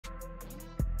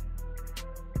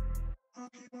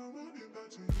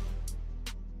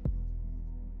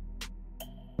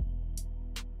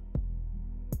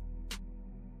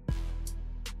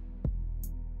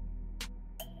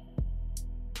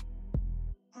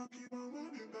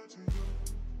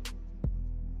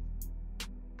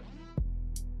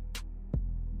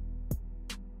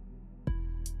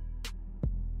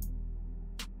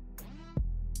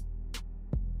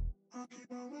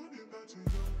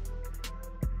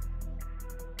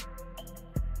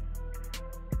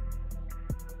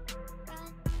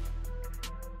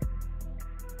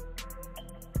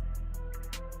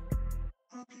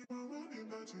I keep on running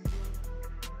back to you.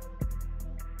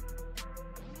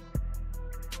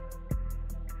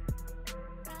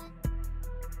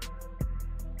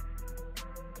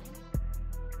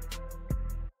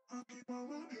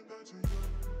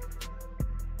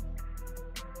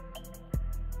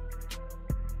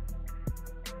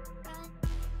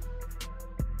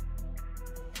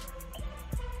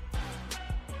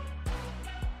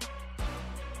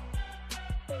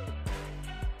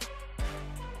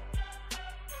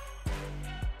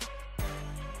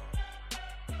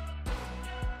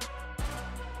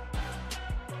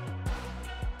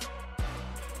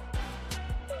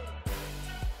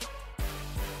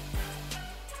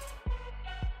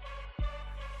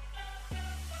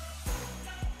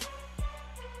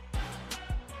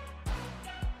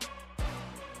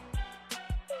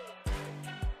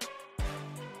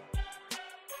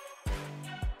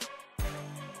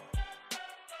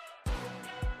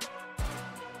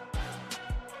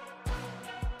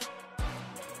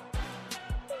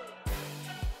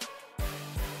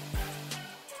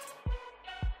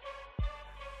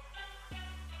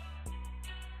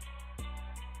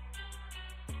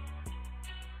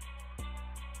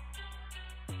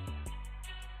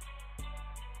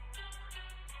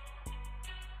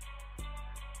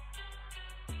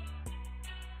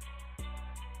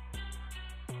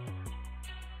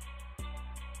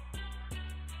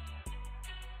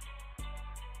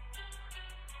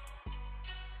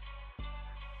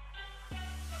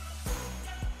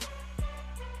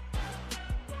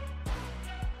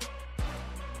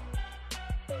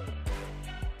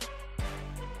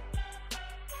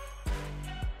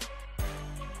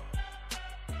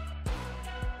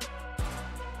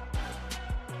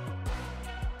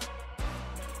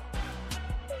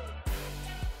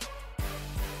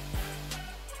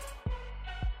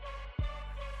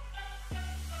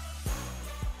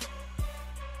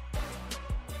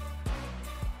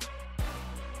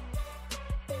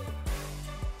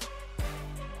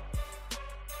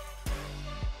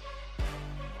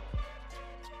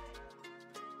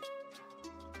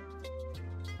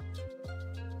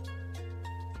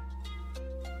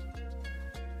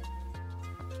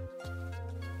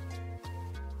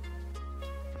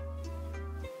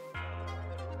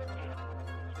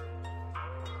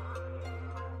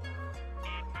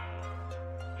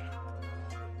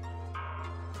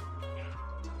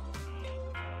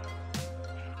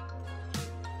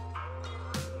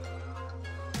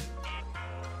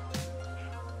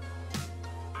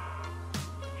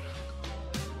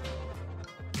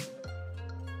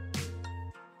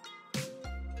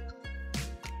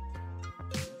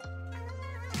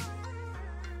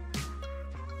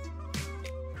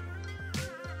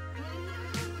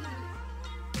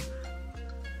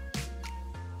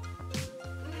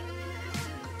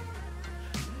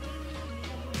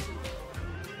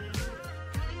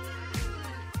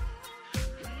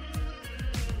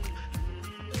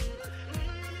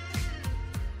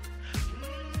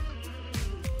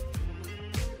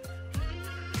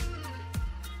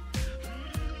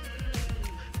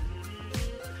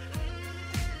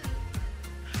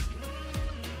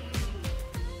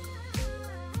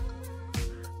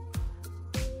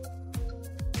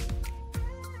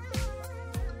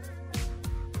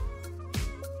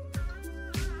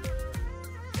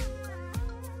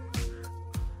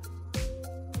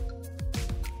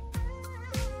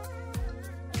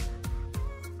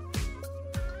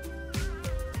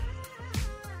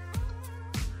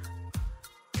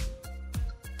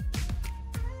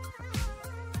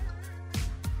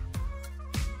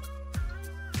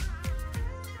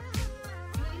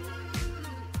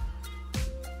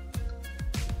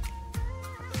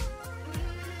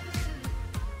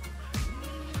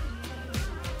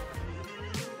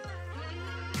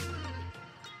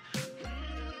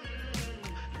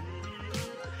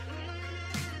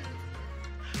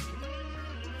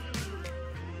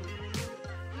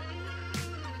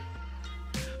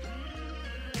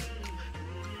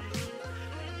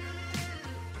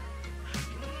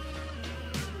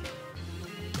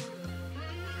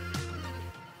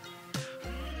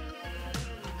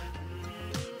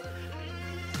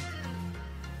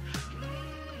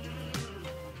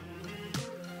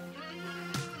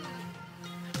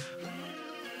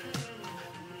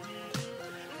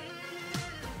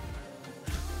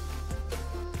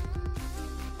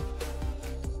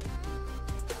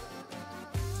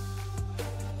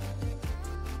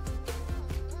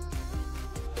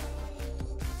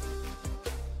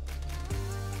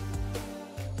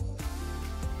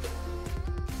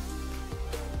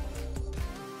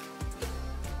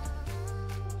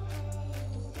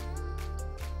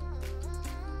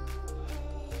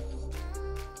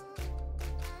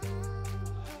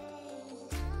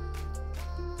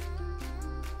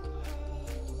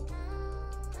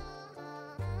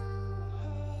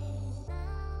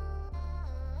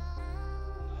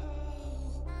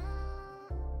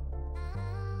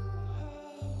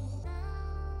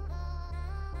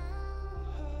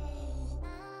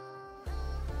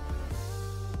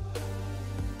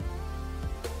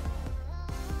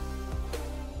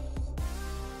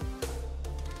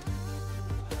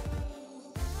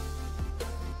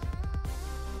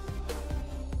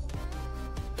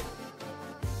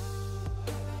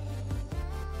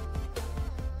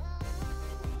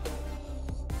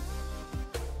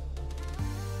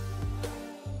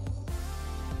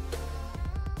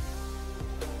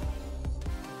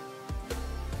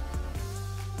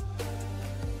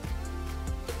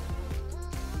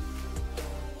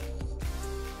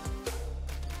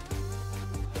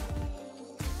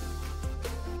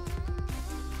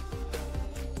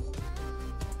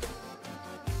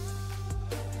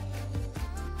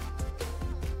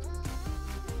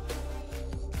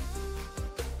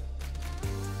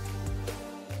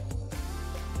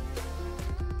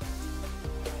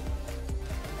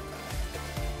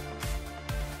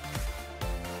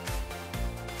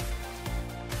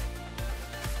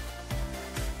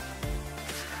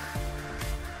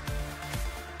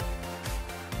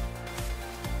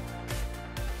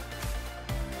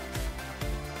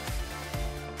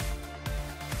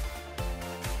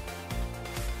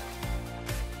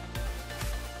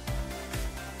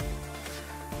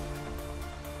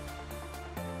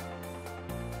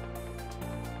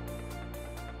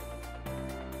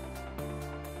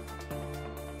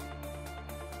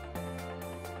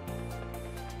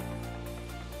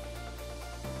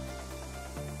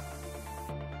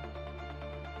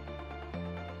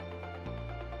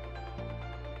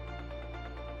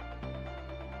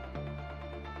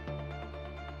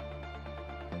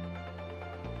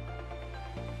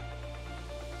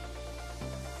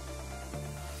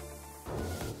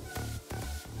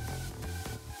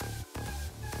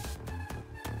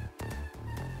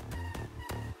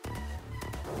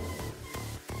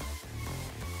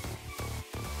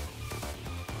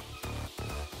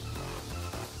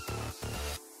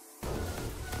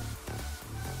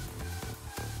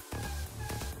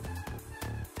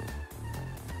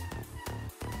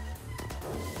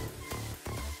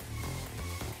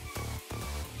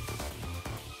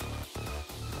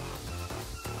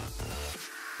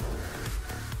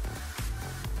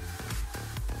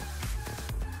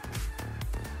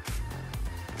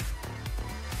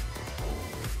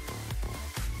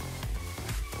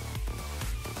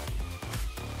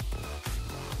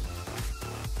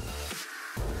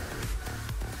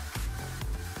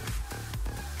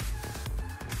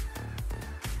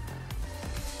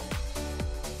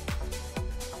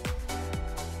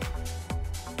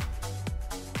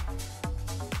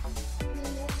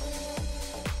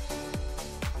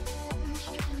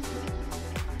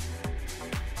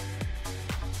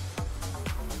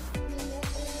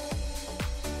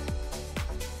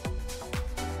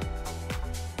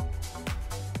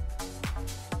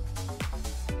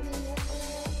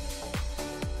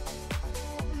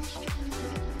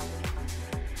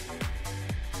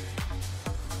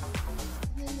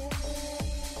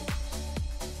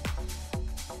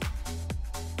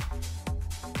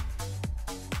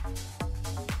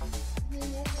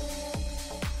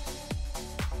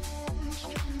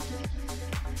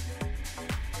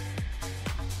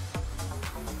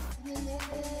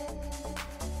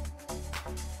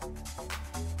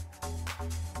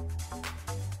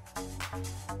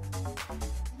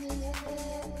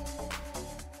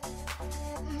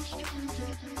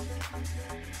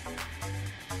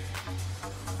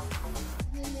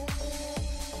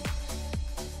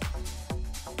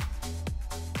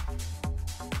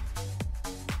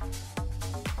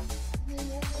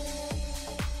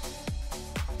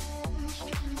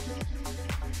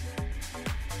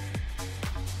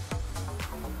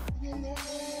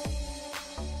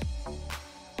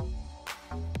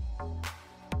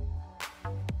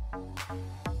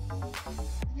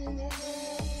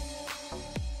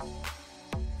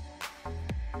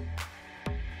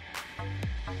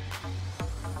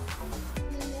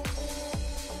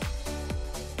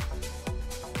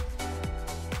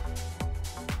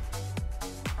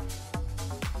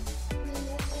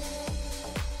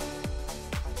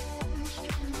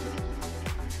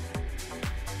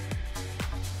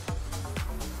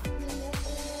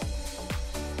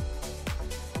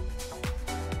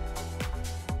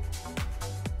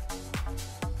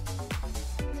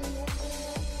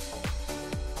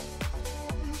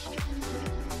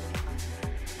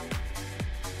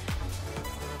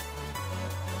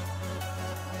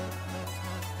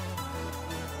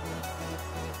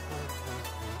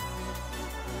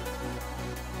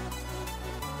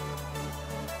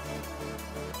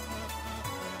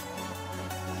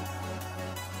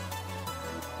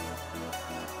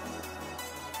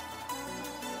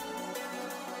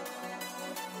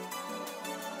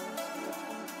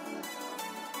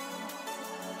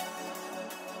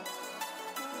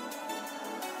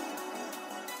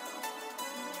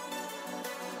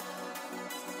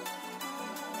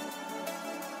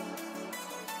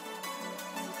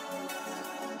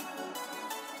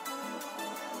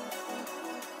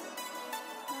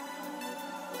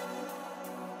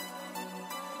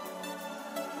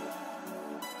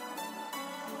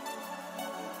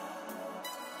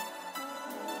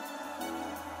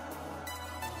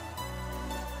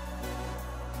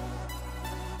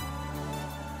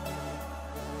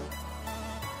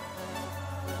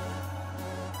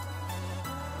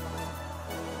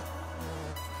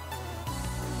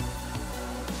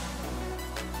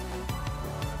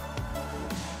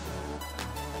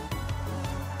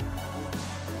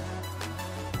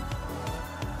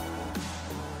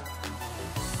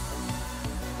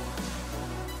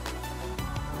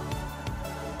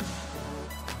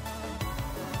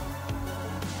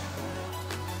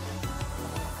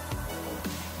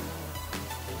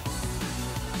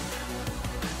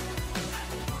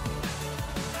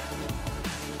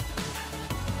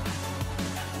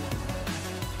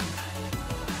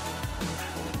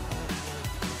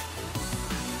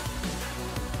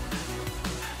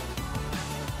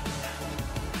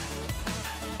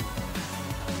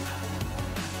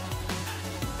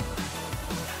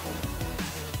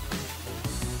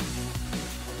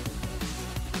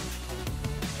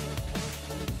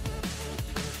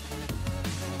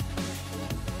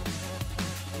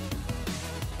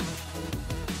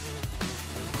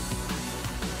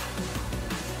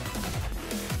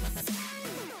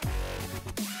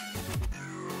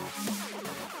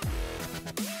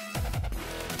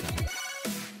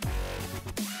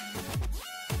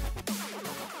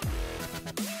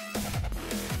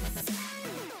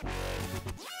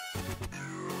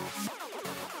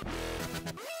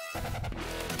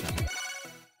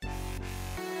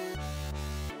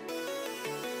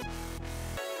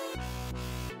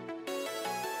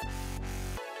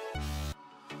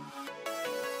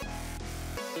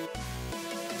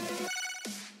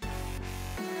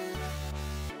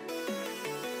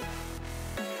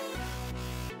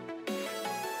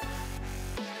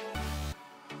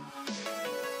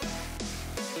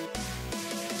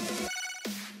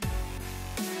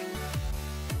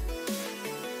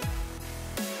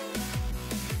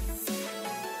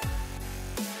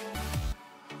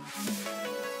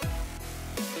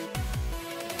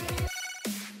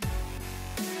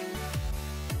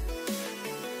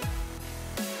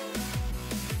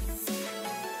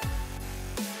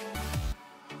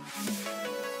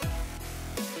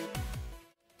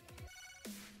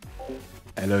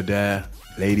 Hello there,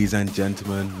 ladies and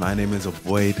gentlemen. My name is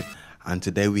Avoid, and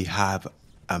today we have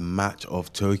a match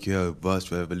of Tokyo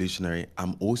versus Revolutionary.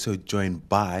 I'm also joined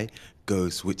by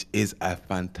Ghost, which is a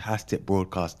fantastic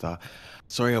broadcaster.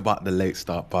 Sorry about the late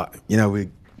start, but we'll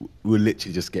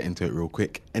literally just get into it real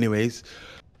quick. Anyways,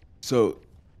 so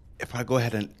if I go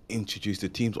ahead and introduce the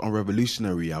teams on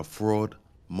Revolutionary, we have Fraud,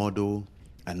 Model,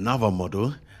 another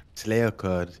Model, Slayer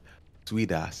Kurd,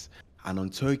 Sweetass. And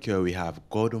on Tokyo, we have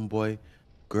Golden Boy,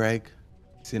 Greg,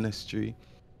 Sinistry,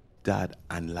 Dad,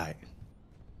 and Light.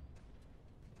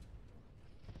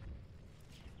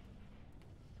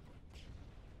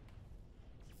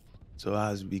 So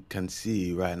as we can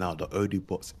see right now, the OD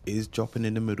box is dropping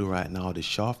in the middle right now. The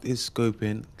shaft is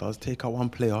scoping, does take out one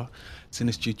player.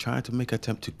 Sinistry trying to make an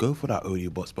attempt to go for that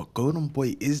OD box, but Golden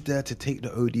Boy is there to take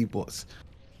the OD box.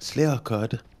 Slayer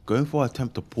Kurd going for an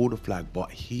attempt to pull the flag,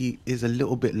 but he is a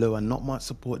little bit low and not much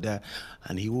support there,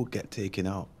 and he will get taken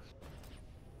out.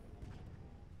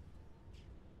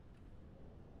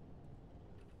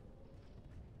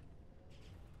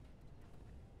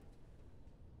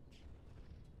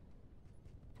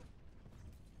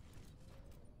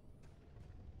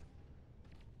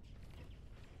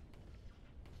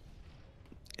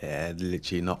 Yeah,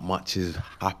 literally not much is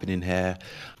happening here.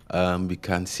 We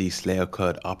can see Slayer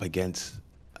Kurd up against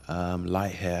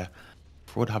Light here.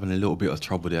 Fraud having a little bit of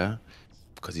trouble there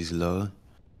because he's low.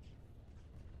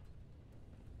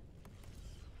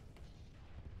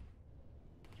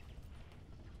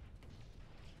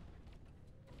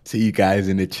 See you guys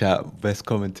in the chat. Best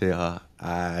commentator.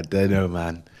 I don't know,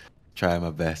 man. Try my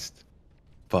best.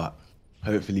 But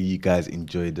hopefully you guys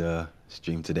enjoyed the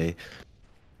stream today.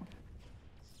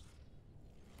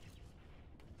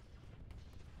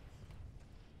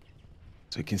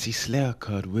 So you can see Slayer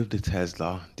Kurd with the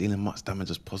Tesla, dealing much damage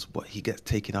as possible, but he gets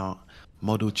taken out.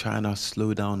 Model trying to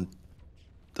slow down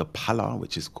the Pala,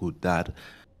 which is called Dad.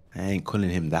 I ain't calling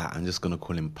him that. I'm just going to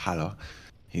call him Pala.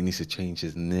 He needs to change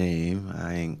his name.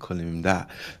 I ain't calling him that.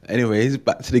 Anyways,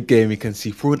 back to the game. You can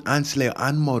see Fraud and Slayer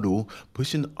and Model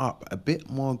pushing up a bit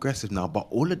more aggressive now, but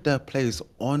all of their players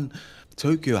on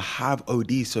Tokyo have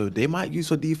OD, so they might use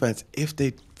for defense if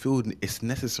they feel it's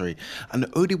necessary. And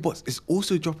the OD box is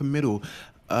also dropping middle.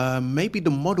 Maybe the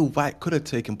Model Vite could have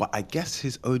taken, but I guess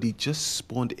his OD just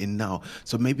spawned in now.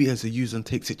 So maybe as a use and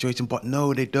take situation, but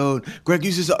no, they don't. Greg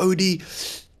uses the OD.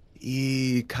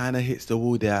 He kind of hits the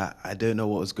wall there. I don't know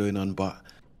what was going on, but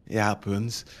it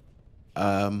happens.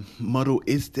 Model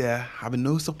is there, having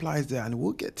no supplies there, and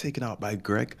will get taken out by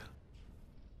Greg.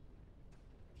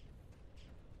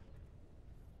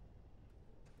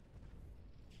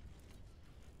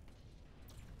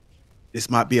 This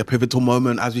might be a pivotal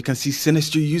moment, as we can see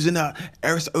Sinistry using that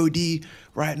Eris OD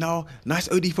right now.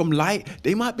 Nice OD from Light.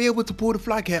 They might be able to pull the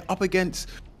flag here up against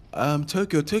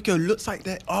Tokyo. Tokyo looks like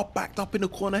they are backed up in the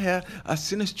corner here, as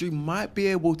Sinistry might be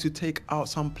able to take out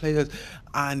some players,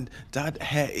 and Dad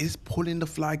here is pulling the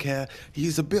flag here.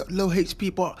 He's a bit low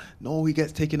HP, but no, he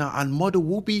gets taken out, and Model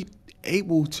will be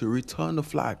able to return the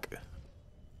flag.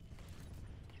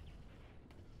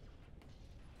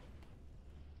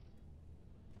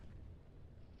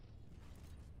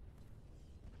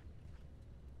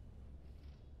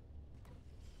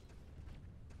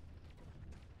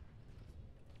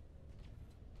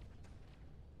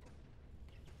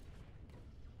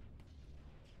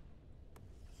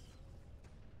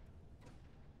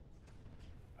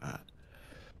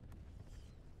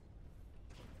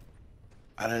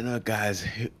 I don't know, guys.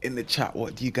 In the chat,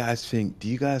 what do you guys think? Do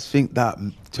you guys think that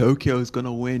Tokyo is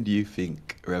gonna win? Do you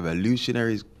think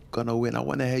Revolutionary is gonna win? I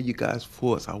want to hear you guys'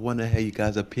 thoughts. I want to hear you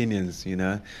guys' opinions.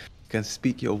 You can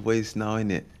speak your voice now, in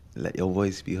it. Let your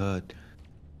voice be heard.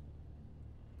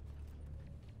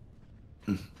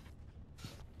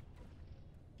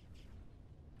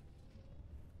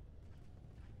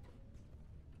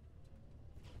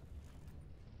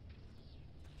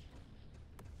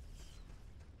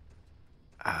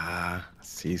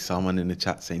 See someone in the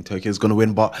chat saying Tokyo's gonna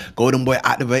win, but Golden Boy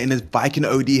activating his Viking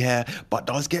OD here, but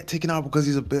does get taken out because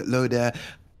he's a bit low there.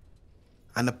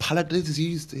 And the Paladins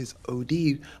used his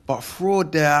OD, but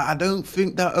Fraud there, I don't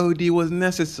think that OD was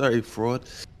necessary, Fraud.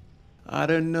 I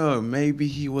don't know, maybe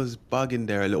he was bugging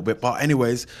there a little bit. But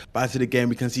anyways, back to the game,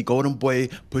 we can see Golden Boy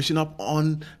pushing up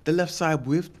on the left side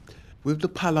with the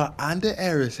Pala and the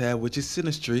Ares here, which is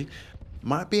Sinistry.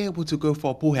 Might be able to go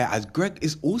for a pull here, as Greg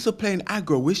is also playing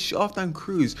aggro with Shaft and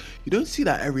Cruz. You don't see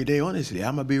that every day, honestly.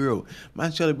 I'm gonna be real.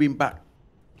 Man should have been back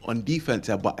on defense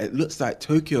here, but it looks like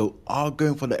Tokyo are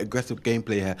going for the aggressive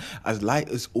gameplay here, as Light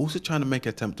is also trying to make an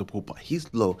attempt to pull, but he's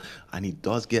low and he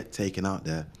does get taken out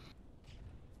there.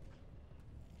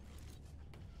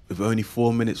 with only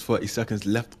 4 minutes 30 seconds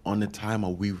left on the timer.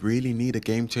 We really need a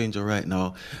game changer right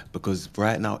now, because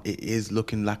right now it is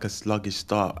looking like a sluggish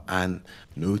start and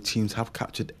no teams have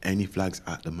captured any flags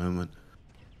at the moment.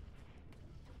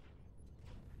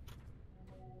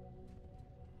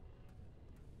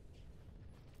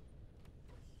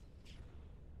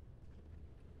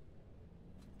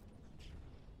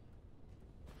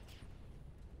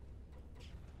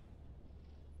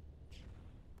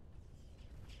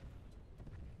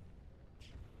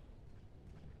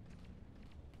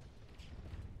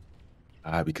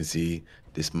 We can see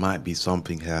this might be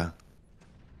something here.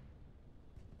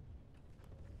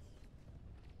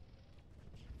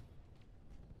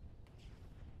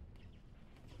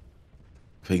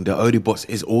 I think the Odie bots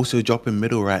is also dropping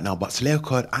middle right now, but Slayer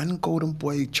Card and Golden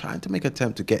Boy trying to make an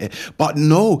attempt to get it. But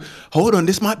no, hold on,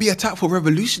 this might be attack for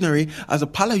Revolutionary as a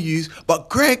Pala use, but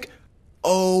Greg,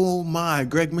 oh my,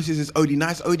 Greg misses his Odie.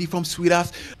 Nice Odie from Sweet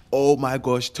Ass. Oh my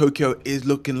gosh, Tokyo is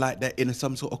looking like they're in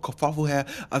some sort of kerfuffle here,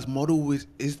 as Model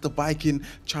is the Viking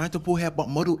trying to pull here, but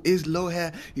Model is low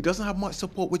here. He doesn't have much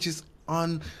support, which is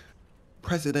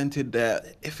unprecedented there.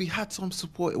 If he had some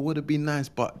support, it would have been nice,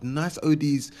 but nice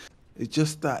ODs. It's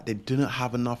just that they didn't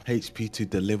have enough HP to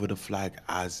deliver the flag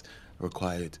as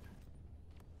required.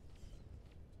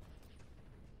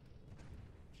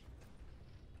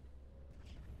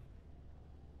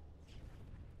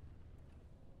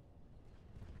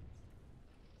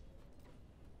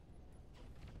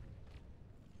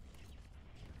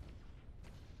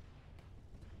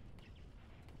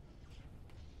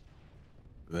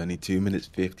 With only 2 minutes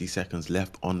 50 seconds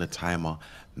left on the timer,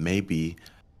 maybe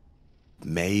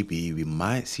we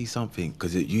might see something,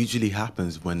 because it usually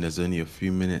happens when there's only a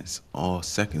few minutes or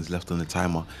seconds left on the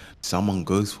timer. Someone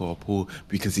goes for a pull.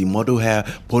 We can see Model here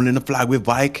pulling the flag with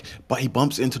Vike, but he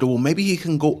bumps into the wall. Maybe he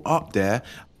can go up there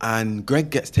and Greg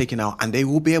gets taken out and they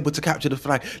will be able to capture the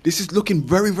flag. This is looking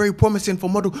very, very promising for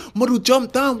Model. Model,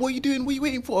 jump down. What are you doing? What are you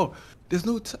waiting for? There's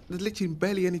literally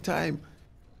barely any time.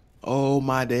 Oh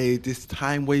my days, this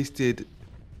time wasted.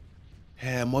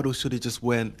 Here, Model should have just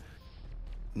went.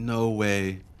 No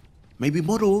way. Maybe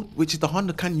Model, which is the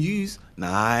Honda, can use.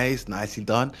 Nice, nicely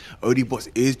done. Odie Bots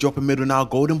is dropping middle now.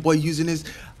 Golden Boy using his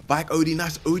bike Odie.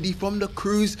 Nice Odie from the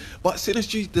cruise. But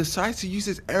Sinistry decides to use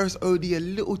his Eris Odie a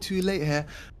little too late here.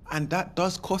 And that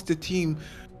does cost the team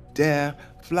their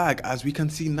flag. As we can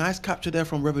see, nice capture there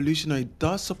from Revolutionary.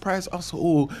 Does surprise us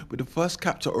all with the first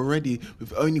capture already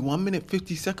with only 1 minute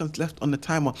 50 seconds left on the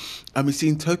timer. And we've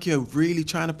seen Tokyo really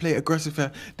trying to play aggressive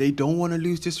here. They don't want to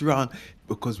lose this round,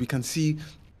 because we can see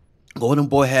Golden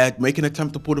Boy here making an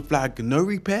attempt to pull the flag. No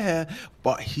repair here,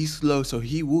 but he's slow, so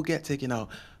he will get taken out.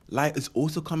 Light is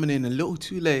also coming in a little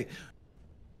too late.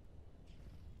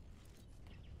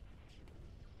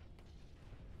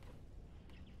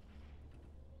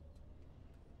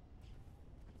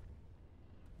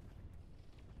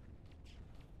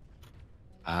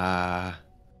 Ah,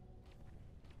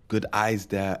 good eyes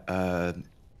there,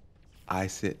 I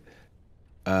sit.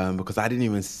 Because I didn't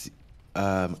even see,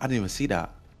 that.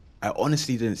 I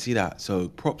honestly didn't see that. So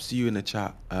props to you in the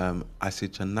chat. I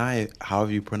said Chennai,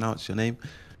 however you pronounce your name.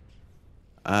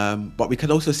 But we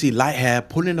can also see Light here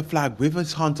pulling the flag with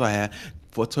his Hunter here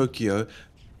for Tokyo.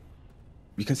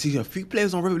 We can see a few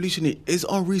players on Revolutionary is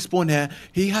on respawn here.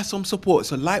 He has some support,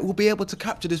 so Light will be able to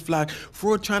capture this flag.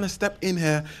 Fraud trying to step in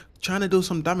here, trying to do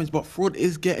some damage, but Fraud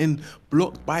is getting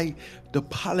blocked by the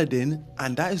Paladin,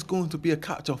 and that is going to be a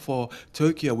capture for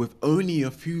Tokyo with only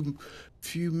a few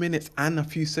minutes and a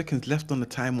few seconds left on the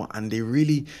timer, and they're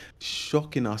really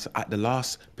shocking us at the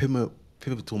last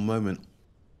pivotal moment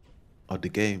of the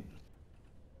game.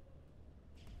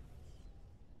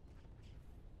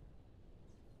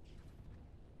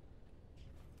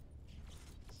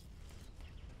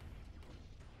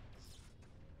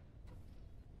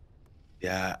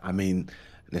 Yeah, I mean,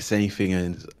 the same thing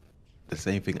is the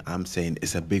same thing I'm saying.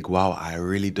 It's a big wow. I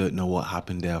really don't know what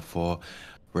happened there for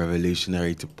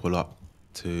Revolutionary to pull up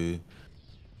to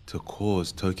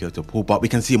cause Tokyo to pull. But we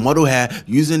can see Model here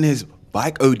using his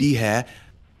bike OD here.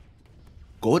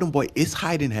 Golden Boy is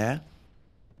hiding here.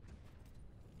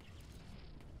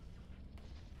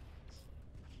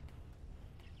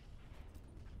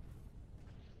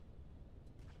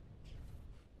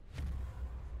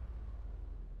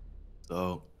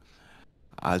 So,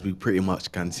 as we pretty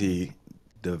much can see,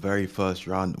 the very first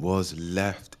round was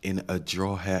left in a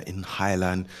draw here in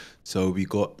Highland. So we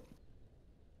got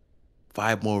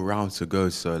 5 more rounds to go.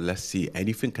 So let's see.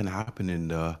 Anything can happen in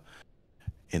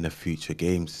the future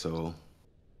games. So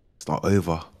it's not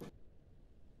over.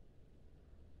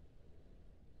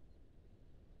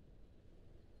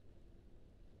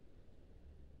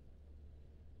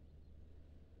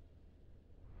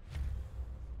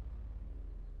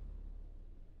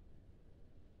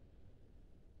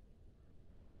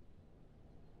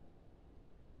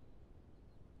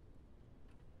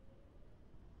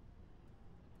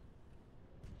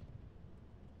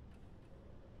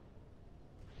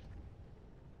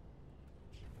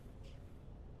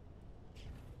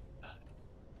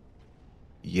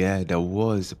 Yeah, there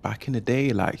was back in the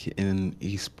day, like in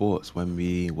esports when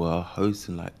we were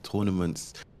hosting like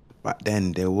tournaments. Back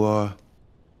then, there were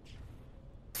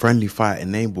friendly fire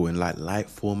enabling like light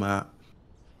format,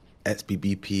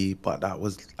 XBBP, but that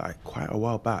was like quite a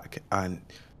while back. And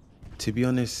to be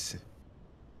honest,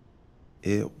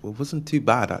 it wasn't too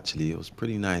bad actually. It was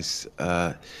pretty nice.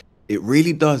 It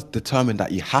really does determine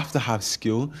that you have to have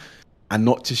skill and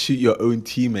not to shoot your own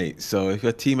teammates. So if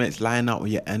your teammates line up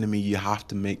with your enemy, you have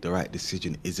to make the right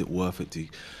decision. Is it worth it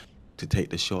to take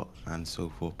the shot and so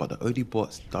forth? But the OD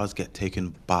bots does get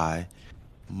taken by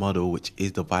Model, which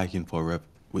is the Viking for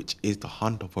which is the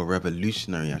hunter for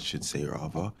revolutionary, I should say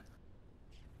rather.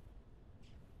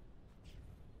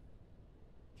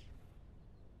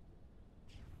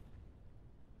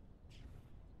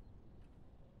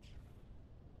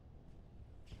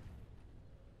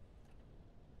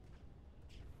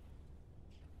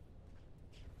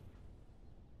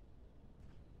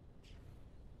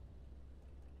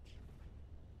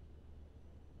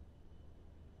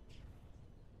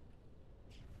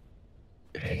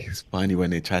 It's funny when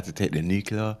they try to take the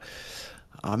nuclear.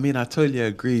 I mean, I totally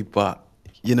agree, but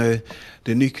you know,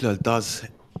 the nuclear does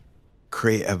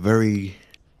create a very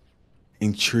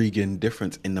intriguing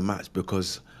difference in the match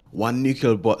because one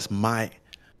nuclear bots might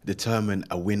determine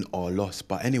a win or loss.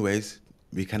 But anyways,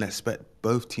 we can expect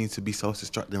both teams to be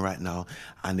self-destructing right now,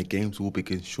 and the games will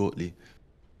begin shortly.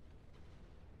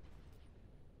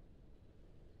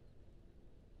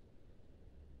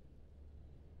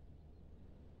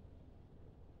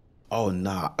 Oh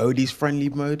nah, OD's friendly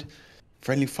mode,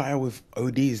 friendly fire with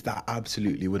ODs that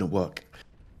absolutely wouldn't work.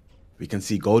 We can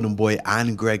see Golden Boy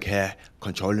and Greg here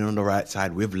controlling on the right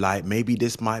side with Light. Maybe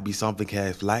this might be something here.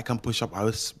 If Light can push up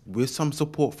with some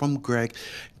support from Greg,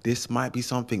 this might be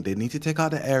something. They need to take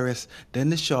out the Ares, then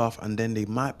the Shaft, and then they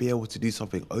might be able to do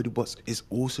something. Odibots is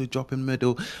also dropping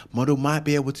middle. Model might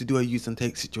be able to do a use and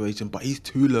take situation, but he's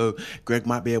too low. Greg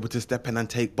might be able to step in and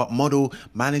take, but Model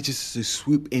manages to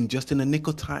swoop in just in the nick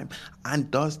of time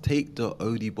and does take the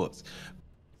Odibots.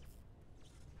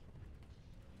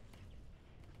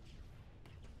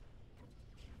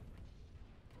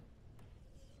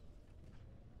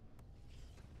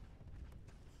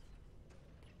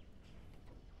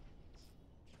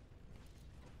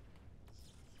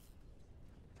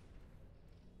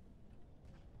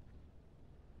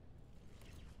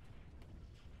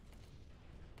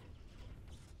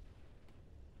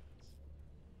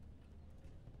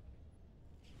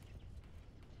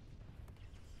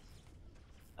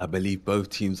 I believe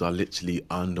both teams are literally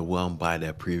underwhelmed by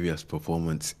their previous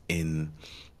performance in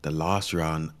the last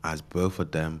round, as both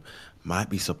of them might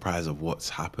be surprised of what's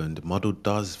happened. Model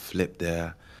does flip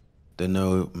there. Don't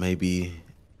know, maybe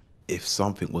if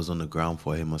something was on the ground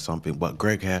for him or something. But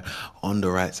Greg here on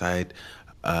the right side,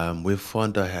 with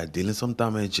Fonda here dealing some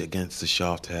damage against the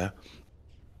shaft here.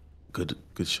 Good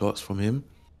shots from him.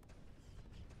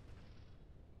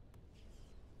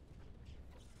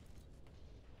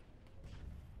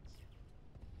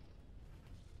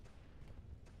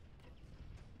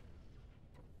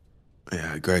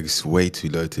 Yeah, Greg's way too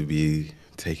low to be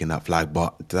taking that flag,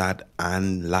 but Dad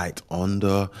and Light on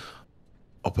the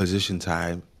opposition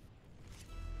time.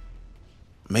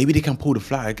 Maybe they can pull the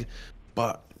flag,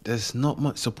 but there's not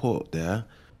much support there.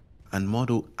 And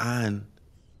Model and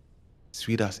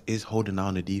Sweetas is holding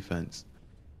down the defense.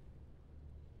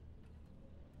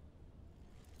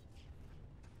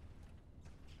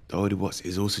 The Odibots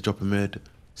is also dropping mid.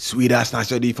 Sweetas,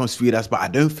 nice idea from Sweetas, but I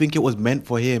don't think it was meant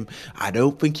for him. I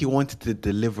don't think he wanted to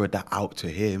deliver that out to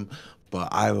him. But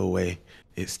either way,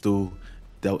 it still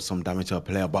dealt some damage to a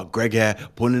player. But Greg here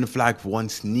pulling the flag for one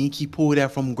sneaky pull there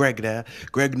from Greg there.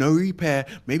 Greg, no repair.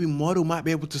 Maybe Model might be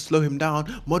able to slow him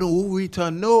down. Model will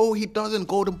return. No, he doesn't.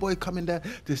 Golden Boy coming there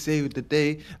to save the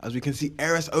day. As we can see,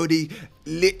 Eris OD,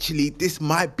 literally, this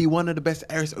might be one of the best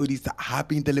Eris ODs that have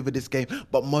been delivered this game.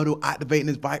 But Model activating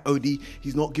his bike OD.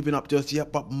 He's not giving up just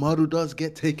yet, but Model does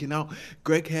get taken out.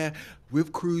 Greg here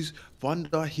with Cruz,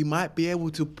 Fonda, he might be able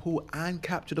to pull and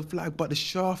capture the flag, but the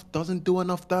shaft doesn't do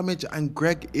enough damage, and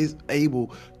Greg is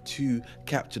able to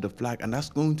capture the flag, and that's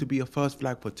going to be a first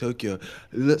flag for Tokyo.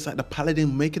 It looks like the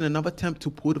Paladin making another attempt to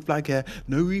pull the flag here.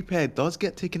 No repair, does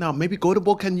get taken out. Maybe Golden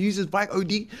Ball can use his bike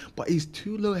OD, but he's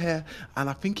too low here, and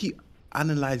I think he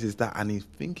analyzes that, and he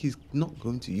think he's not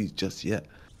going to use just yet.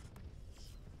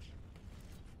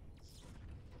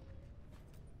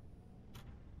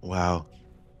 Wow.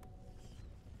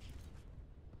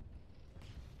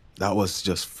 That was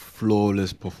just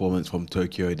flawless performance from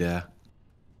Tokyo there.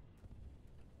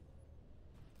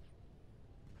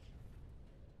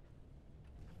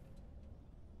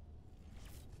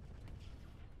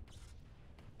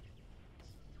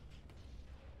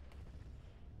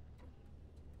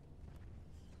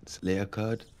 Slayer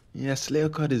card. Yeah, Slayer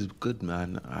card is good,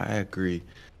 man. I agree.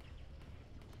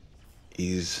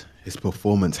 His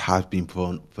performance has been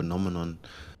phenomenal,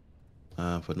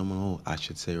 I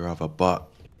should say rather. But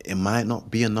it might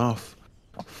not be enough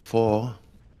for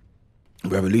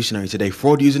Revolutionary today.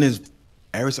 Fraud using his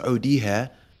Eris OD here.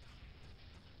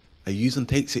 A use and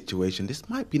take situation. This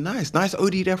might be nice. Nice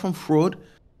OD there from Fraud.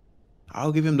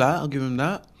 I'll give him that. I'll give him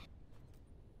that.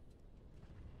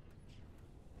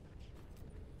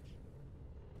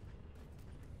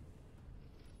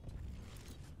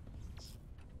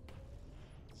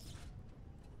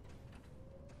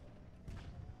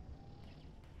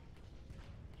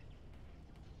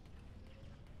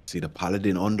 See the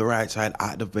Paladin on the right side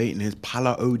activating his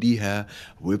Pala OD here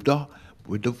with the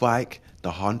Vike.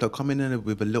 The Hunter coming in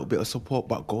with a little bit of support,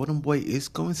 but Golden Boy is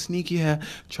going sneaky here,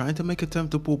 trying to make a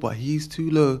attempt to pull, but he's too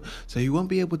low, so he won't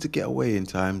be able to get away in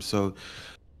time. So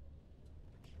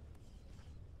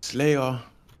Slayer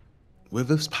with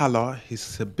his Pala,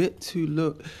 he's a bit too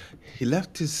low. He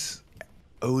left his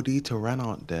OD to run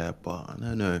out there, but I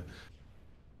don't know.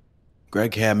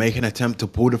 Greg here making an attempt to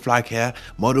pull the flag here.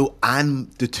 Model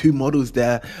and the two models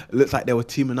there. It looks like they were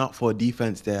teaming up for a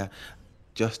defense there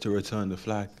just to return the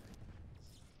flag.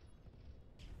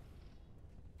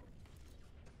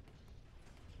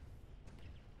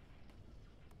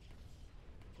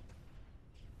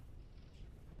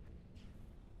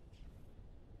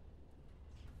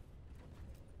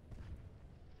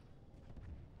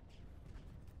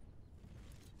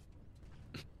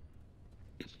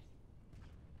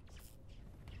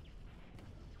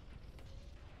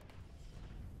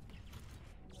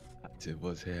 Active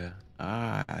was here.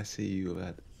 Ah, I see you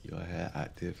had your hair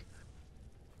active.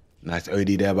 Nice OD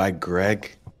there by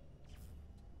Greg.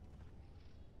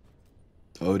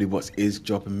 OD Bots is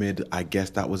dropping mid. I guess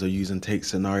that was a use and take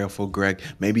scenario for Greg.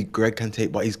 Maybe Greg can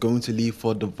take, but he's going to leave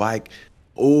for the Vike.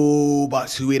 Oh, but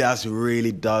Suidas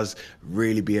really does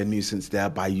be a nuisance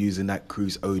there by using that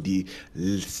Cruise OD,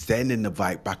 sending the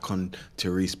Vike back on to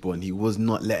respawn. He was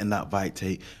not letting that Vike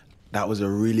take. That was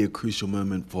a crucial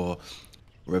moment for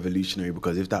Revolutionary,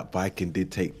 because if that Viking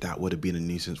did take, that would have been a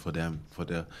nuisance for them for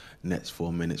the next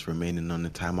 4 minutes remaining on the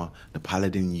timer. The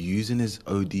Paladin using his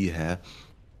OD here.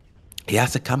 He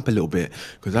has to camp a little bit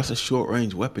because that's a short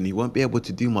range weapon. He won't be able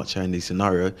to do much in this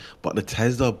scenario, but the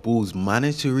Tesla balls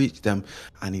manage to reach them,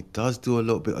 and he does do a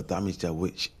little bit of damage there,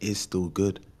 which is still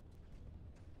good.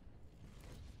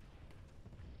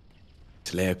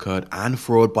 Slayer card and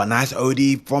Fraud, but nice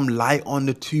OD from Light on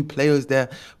the two players there,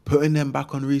 putting them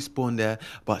back on respawn there.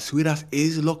 But Sweetas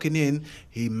is locking in.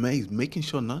 He's making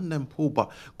sure none of them pull,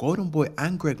 but Golden Boy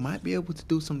and Greg might be able to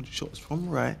do some shots from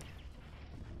right.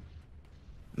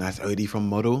 Nice OD from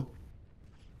Model.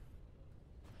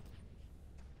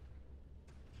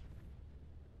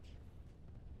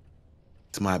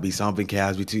 This might be something here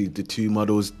as the two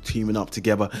models teaming up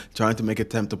together, trying to make an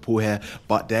attempt to pull here,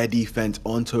 but their defense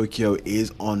on Tokyo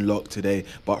is on lock today.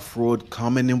 But Fraud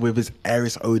coming in with his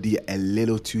Eris OD a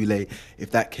little too late.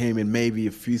 If that came in maybe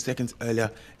a few seconds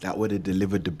earlier, that would have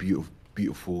delivered the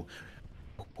beautiful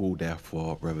pull there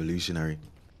for Revolutionary.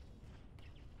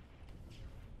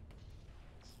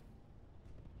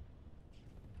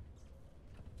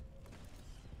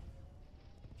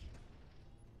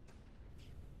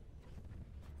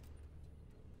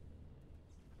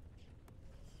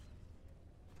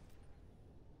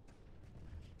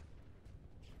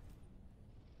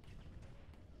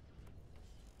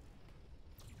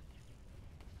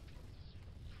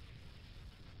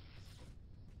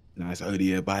 Nice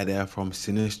ODA by there from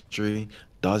Sinistry.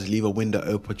 Does leave a window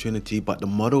opportunity, but the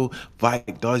model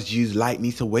Vike does use light,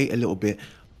 needs to wait a little bit,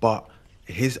 but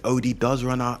his OD does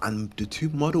run out, and the two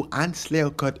model and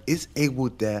Slayer Cut is able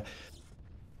there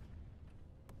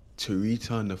to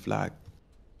return the flag.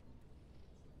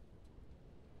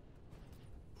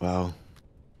 Wow.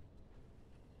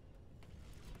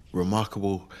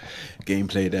 Remarkable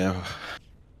gameplay there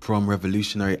from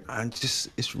Revolutionary, and just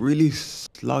it's really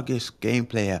sluggish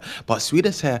gameplay here. But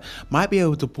Swedish here might be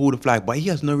able to pull the flag, but he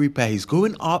has no repair. He's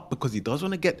going up because he doesn't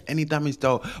want to get any damage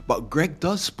dealt, but Greg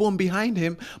does spawn behind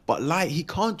him, but Light, he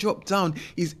can't drop down.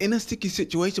 He's in a sticky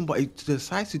situation, but he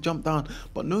decides to jump down,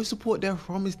 but no support there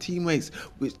from his teammates,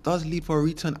 which does lead for a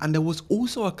return. And there was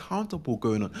also a counter pull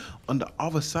going on the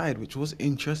other side, which was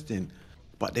interesting,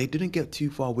 but they didn't get too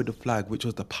far with the flag, which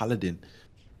was the Paladin.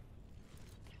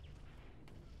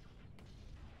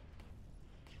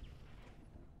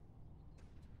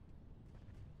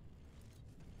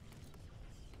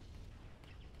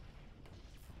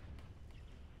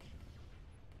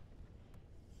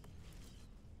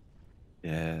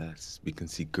 Yes, we can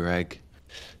see Greg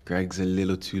Greg's a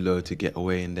little too low to get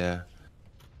away in there.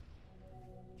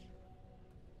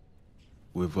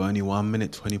 With only 1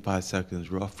 minute 25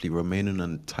 seconds roughly remaining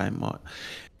on the timer.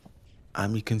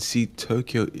 And we can see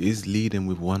Tokyo is leading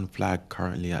with one flag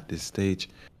currently at this stage.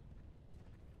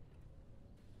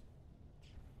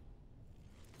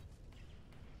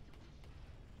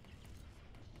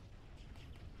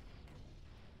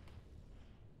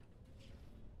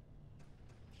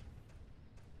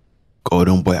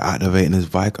 Golden Boy activating his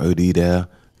Vike OD there.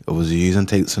 It was a use and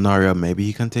take scenario. Maybe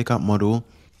he can take out model.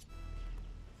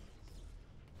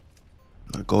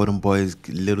 Golden Boy is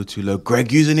a little too low. Greg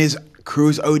using his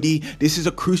cruise OD. This is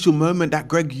a crucial moment that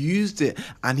Greg used it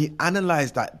and he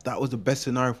analyzed that that was the best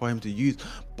scenario for him to use.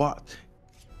 But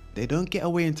they don't get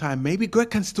away in time. Maybe Greg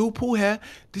can still pull here.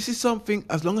 This is something,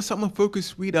 as long as someone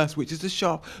focus read us, which is the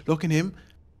sharp, locking him,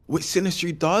 which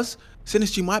Sinistry does.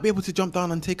 Sinistry might be able to jump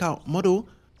down and take out Model.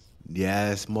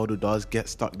 Yes, Model does get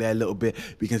stuck there a little bit.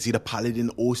 We can see the Paladin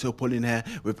also pulling here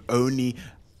with only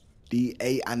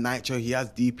D8 and Nitro. He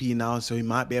has DP now, so he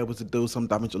might be able to do some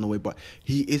damage on the way, but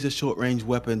he is a short range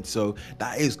weapon, so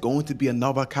that is going to be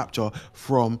another capture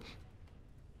from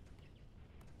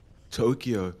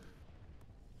Tokyo.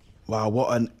 Wow,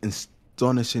 what an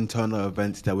astonishing turn of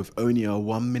events there with only a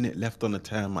 1 minute left on the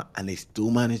timer and they still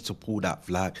managed to pull that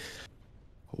flag.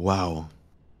 Wow.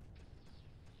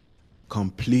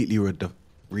 Completely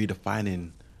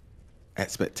redefining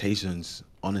expectations.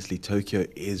 Honestly, Tokyo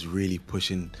is really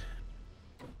pushing.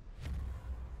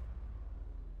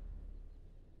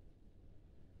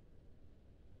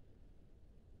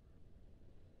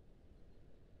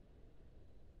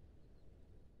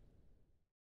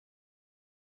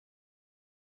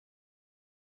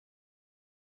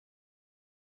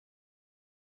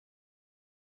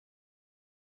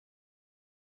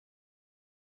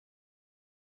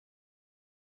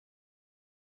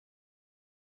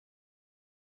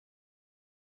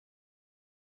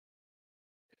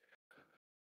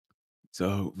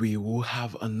 So we will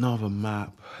have another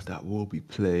map that will be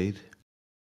played.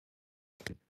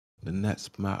 The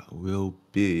next map will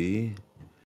be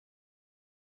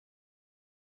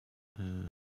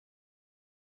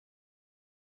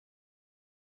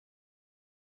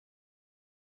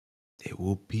it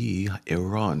will be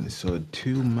Iran. So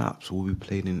 2 maps will be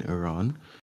played in Iran.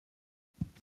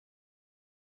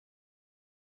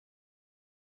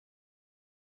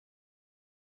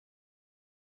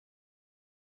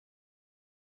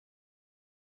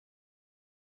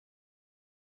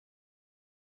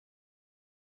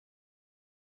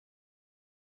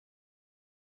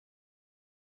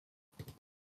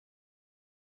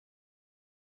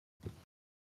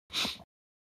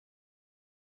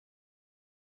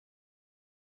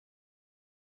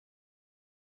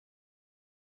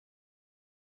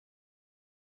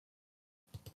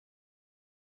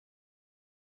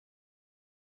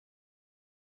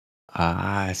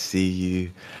 Ah, I see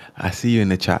you. I see you in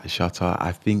the chat, Shutter.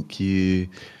 I think you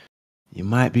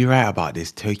might be right about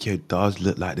this. Tokyo does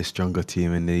look like the stronger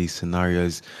team in these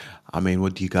scenarios. I mean,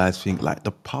 what do you guys think? Like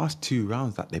the past 2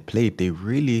 rounds that they played, they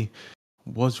really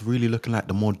was really looking like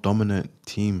the more dominant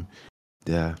team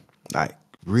there. Like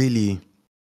really,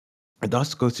 it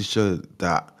does go to show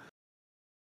that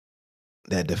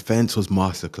their defense was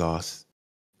masterclass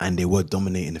and they were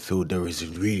dominating the field. There is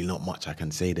really not much I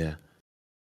can say there.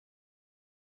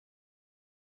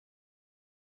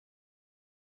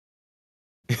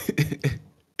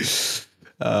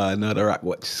 Another rack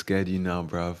watch scared you now,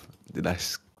 bruv. Did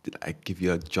I give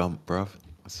you a jump, bruv,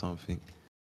 or something?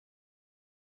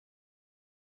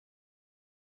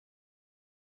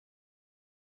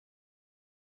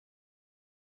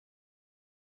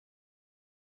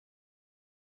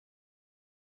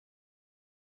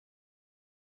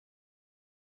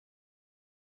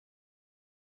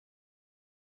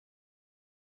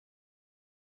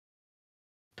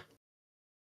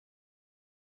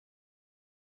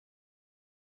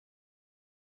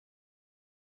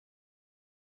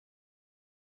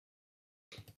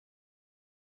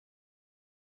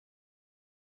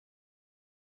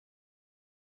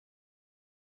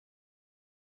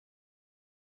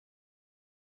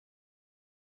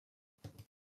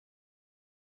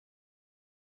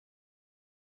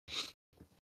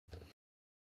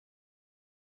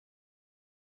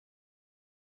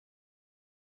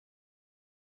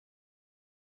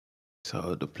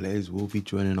 So the players will be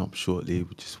joining up shortly.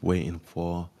 We're just waiting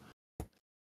for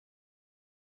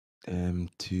them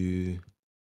to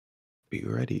be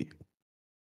ready.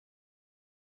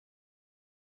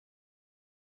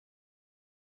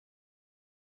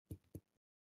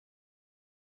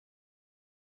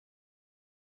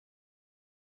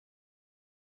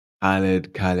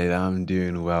 Khaled, I'm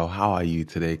doing well. How are you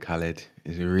today, Khaled?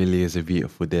 It really is a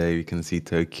beautiful day. We can see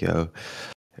Tokyo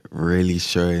really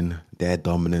showing their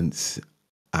dominance.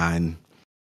 And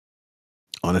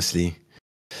honestly,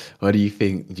 what do you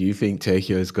think? Do you think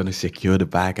Tokyo is going to secure the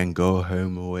bag and go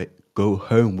home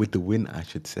with the win? I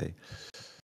should say.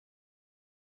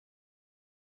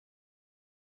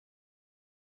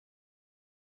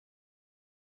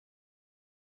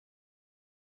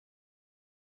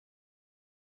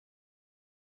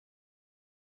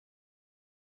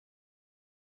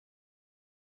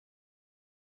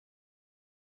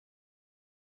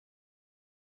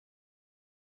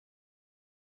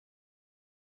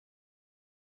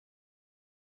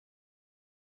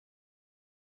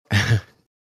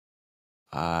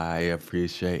 I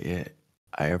appreciate it.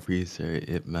 I appreciate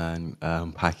it, man.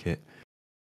 Packet.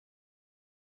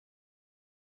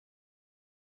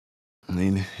 I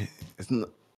mean, it's not,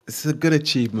 it's a good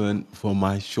achievement for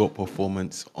my short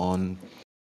performance on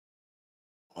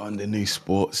the new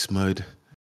sports mode.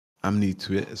 I'm new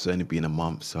to it. It's only been a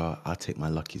month, so I'll take my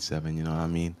lucky seven. You know what I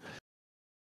mean?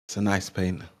 It's a nice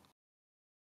paint.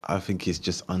 I think it's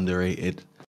just underrated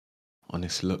on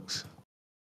its looks.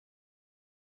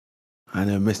 I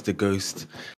know Mr. Ghost.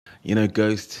 You know,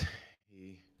 Ghost.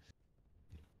 He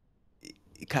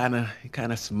he kind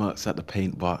of smirks at the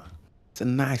paint, but it's a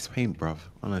nice paint, bruv.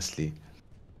 Honestly.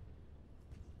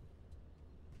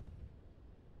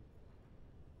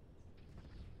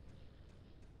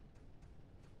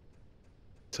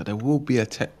 So there will be a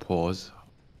tech pause.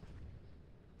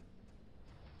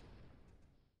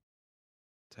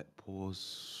 Tech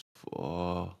pause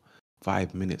for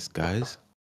 5 minutes, guys.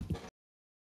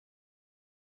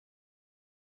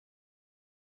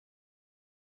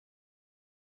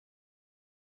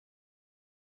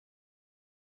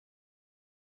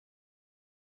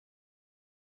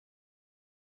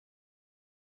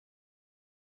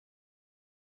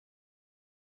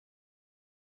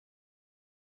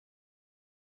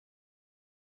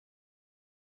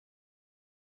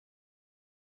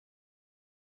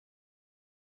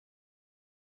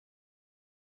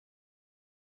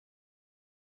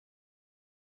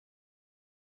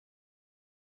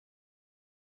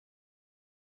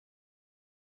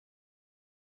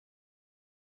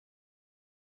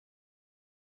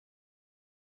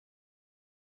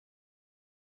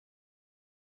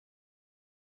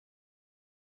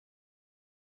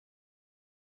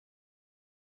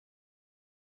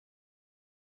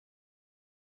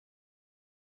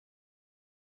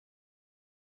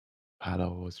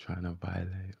 Palo was trying to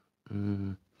violate.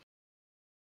 Mm.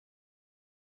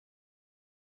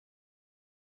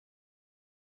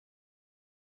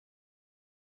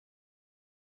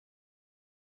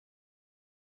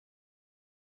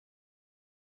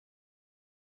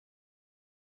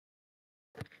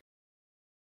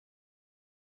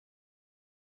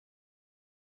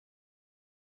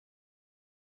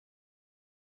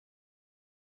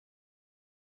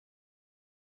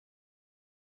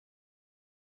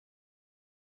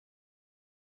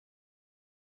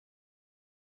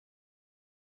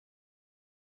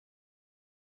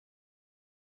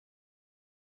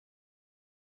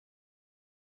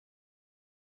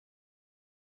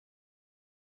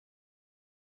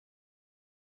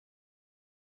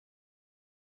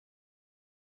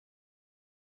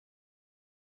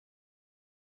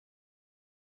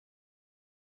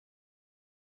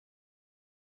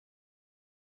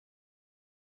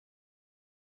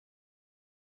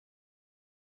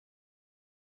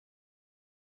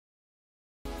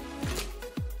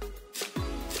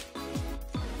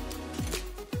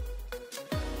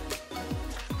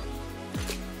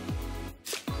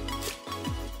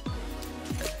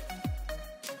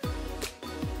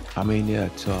 I mean, yeah,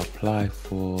 to apply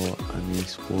for an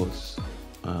esports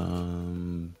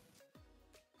um,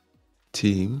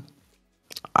 team,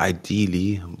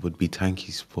 ideally would be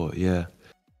Tanky Sport, yeah.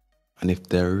 And if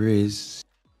there is,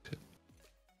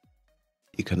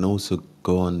 you can also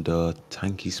go on the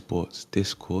Tanky Sports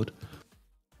Discord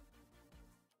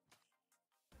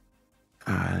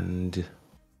and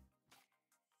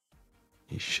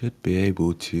you should be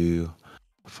able to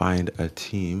find a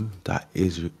team that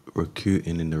is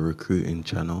recruiting in the recruiting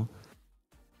channel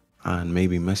and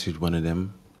maybe message one of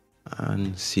them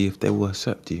and see if they will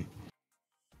accept you.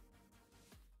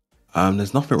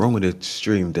 There's nothing wrong with the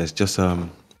stream. There's just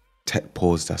tech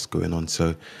pause that's going on,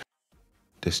 so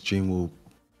the stream will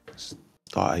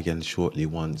start again shortly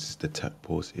once the tech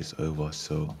pause is over.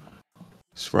 So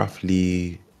it's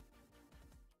roughly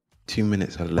 2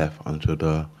 minutes are left until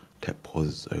the tech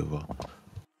pause is over.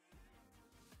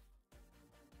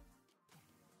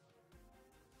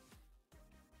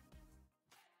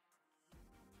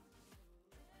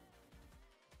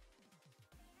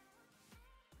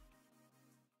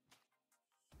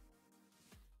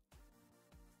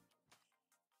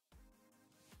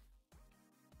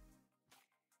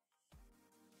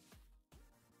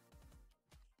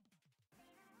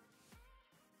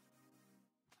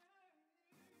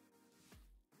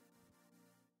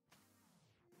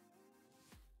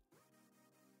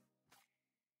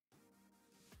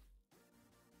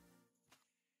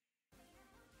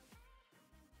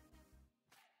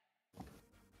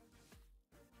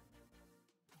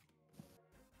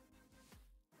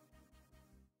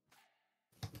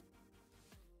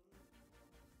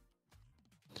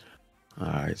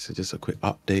 Right, so just a quick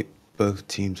update. Both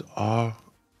teams are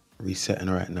resetting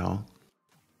right now.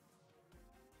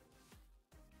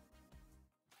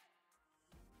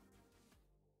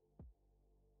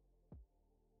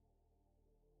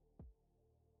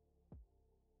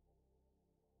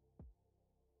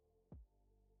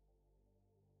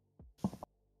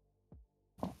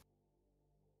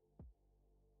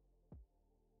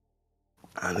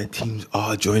 And the teams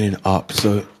are joining up.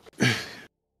 So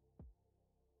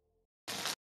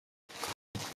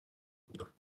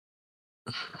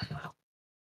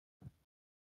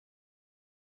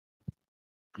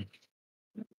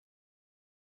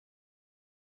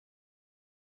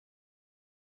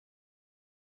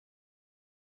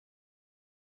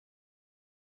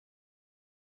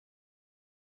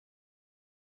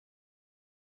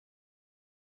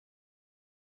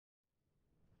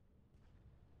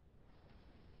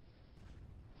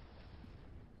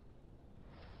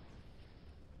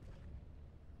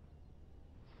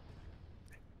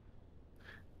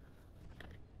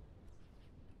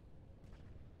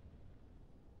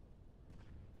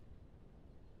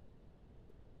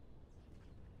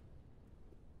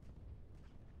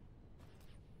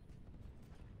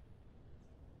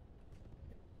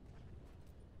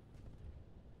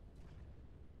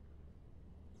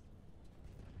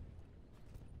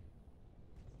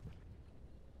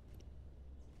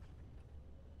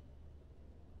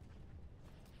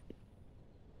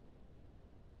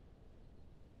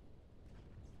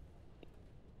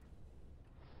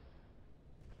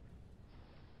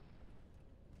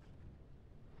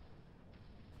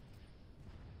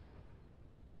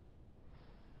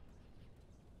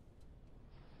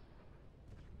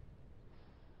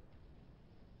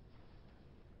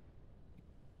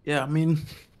yeah, I mean,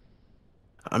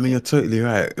 you're totally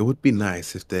right. It would be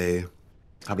nice if they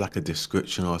have like a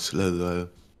description or a logo,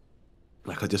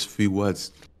 like just few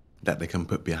words that they can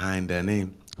put behind their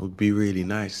name. It would be really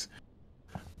nice.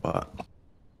 But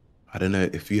I don't know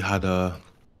if you had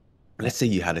let's say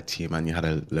you had a team and you had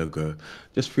a logo,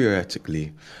 just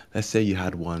theoretically, let's say you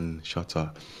had one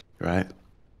shutter, right?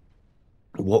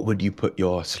 What would you put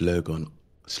your slogan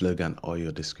or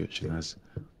your description as?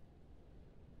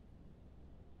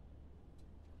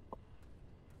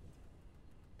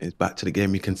 It's back to the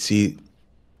game. You can see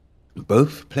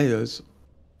both players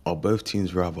or both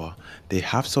teams rather, they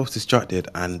have self-destructed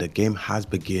and the game has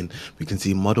begun. We can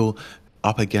see Model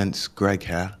up against Greg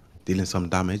here, dealing some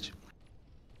damage.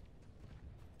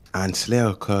 And Slayer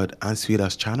occurred and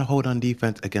Sweetas trying to hold on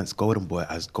defense against Golden Boy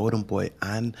as Golden Boy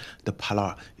and the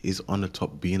Pala is on the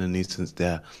top being a nuisance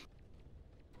there.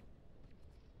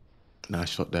 Nice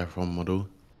shot there from Model.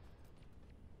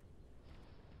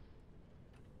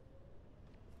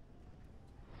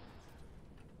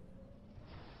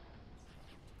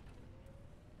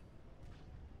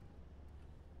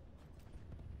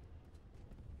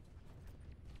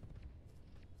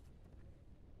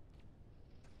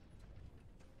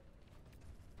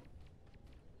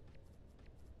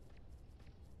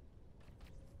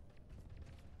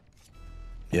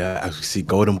 Yeah, as we see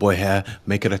Golden Boy here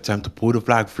make an attempt to pull the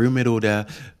flag through middle there.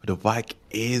 But the Vike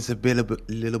is a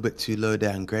little bit too low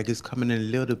there, and Greg is coming in a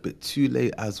little bit too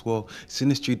late as well.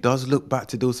 Sinistry does look back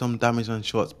to do some damage on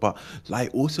shots, but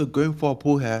like also going for a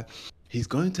pull here. He's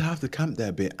going to have to camp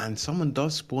there a bit, and someone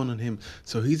does spawn on him,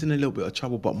 so he's in a little bit of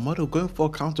trouble. But Model going for a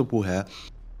counter pull here,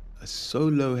 so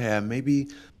low here, maybe.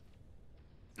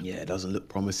 Yeah, it doesn't look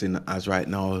promising as right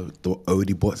now. The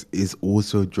OD bots is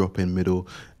also dropping middle.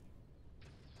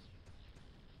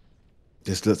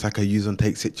 This looks like a use and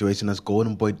take situation as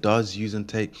Golden Boy does use and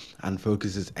take and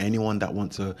focuses anyone that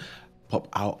wants to pop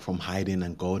out from hiding,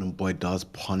 and Golden Boy does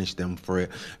punish them for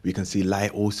it. We can see Light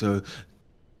also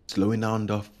slowing down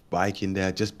the bike in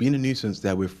there, just being a nuisance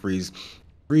there with Freeze.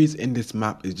 Freeze in this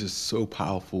map is just so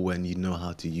powerful when you know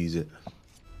how to use it.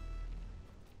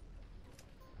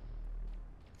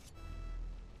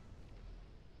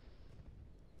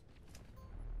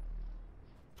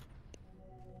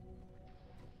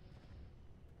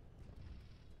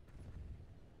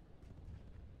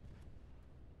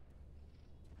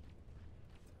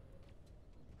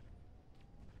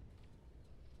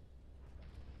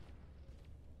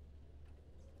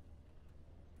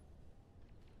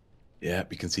 Yeah,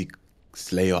 we can see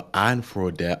Slayer and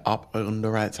Fraud there up on the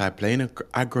right side playing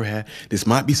aggro here. This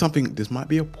might be something, this might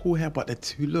be a pull here, but they're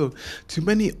too low. Too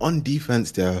many on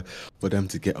defense there for them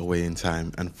to get away in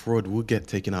time. And Fraud will get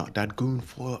taken out. That going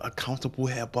for a counter pull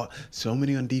here, but so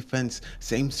many on defense.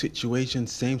 Same situation,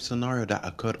 same scenario that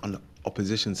occurred on the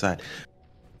opposition side.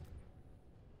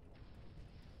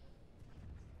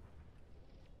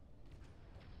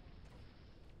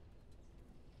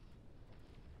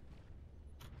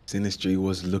 Sinistry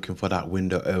was looking for that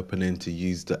window opening to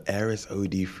use the Ares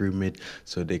OD through mid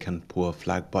so they can pull a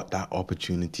flag, but that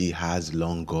opportunity has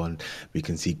long gone. We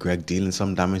can see Greg dealing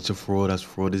some damage to Fraud as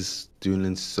Fraud is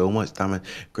doing so much damage.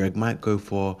 Greg might go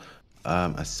for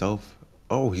a self.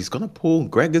 Oh, he's gonna pull.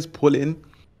 Greg is pulling.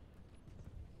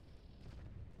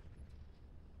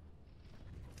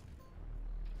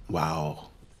 Wow.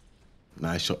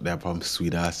 Nice shot there from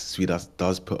Sweetass. Sweetass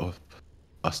does put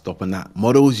a stop on that.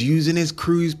 Model's using his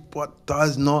cruise, but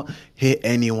does not hit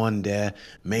anyone there.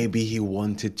 Maybe he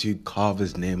wanted to carve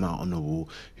his name out on the wall.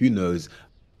 Who knows?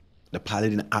 The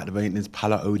Paladin activating his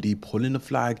Pala OD, pulling the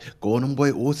flag. Golden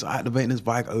Boy also activating his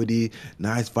Vike OD.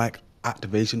 Nice Vike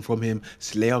activation from him.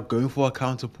 Slayer going for a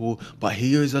counter pull, but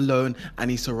he is alone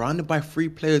and he's surrounded by 3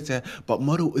 players there. But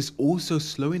Model is also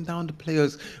slowing down the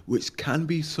players, which can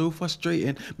be so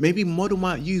frustrating. Maybe Model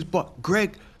might use, but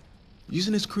Greg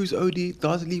using his cruise OD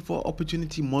does leave for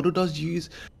opportunity. Model does use,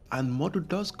 and Model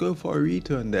does go for a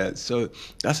return there. So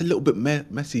that's a little bit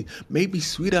messy. Maybe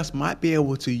Sweetass might be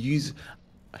able to use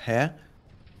hair,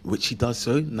 which he does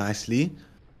so nicely.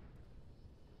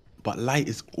 But Light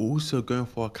is also going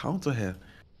for a counter here.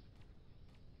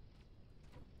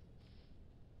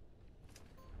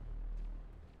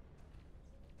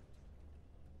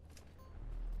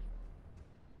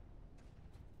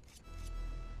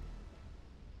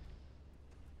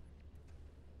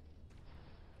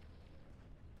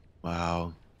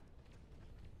 Wow.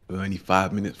 Only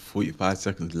 5 minutes, 45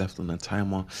 seconds left on the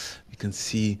timer. You can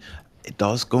see it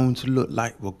does going to look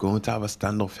like we're going to have a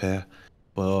standoff here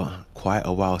for quite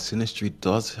a while. Sinistry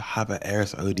does have an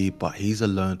Ares OD, but he's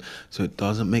alone, so it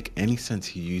doesn't make any sense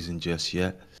he's using just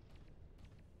yet.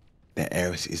 The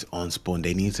Ares is on spawn.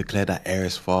 They need to clear that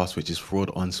Ares fast, which is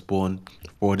Fraud on spawn.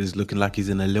 Fraud is looking like he's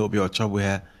in a little bit of trouble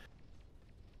here.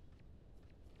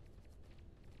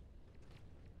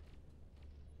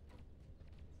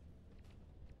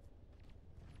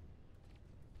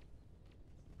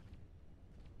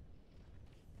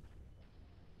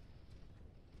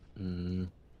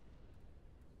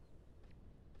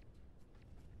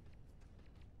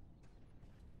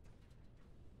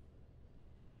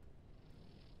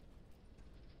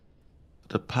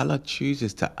 The Pala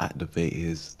chooses to activate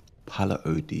his Pala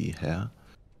OD here.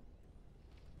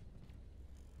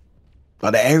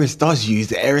 But the Ares does use,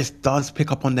 the Ares does pick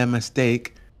up on their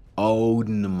mistake. Oh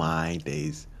my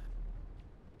days.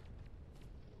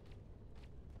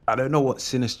 I don't know what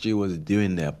Sinistry was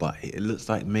doing there, but it looks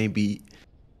like maybe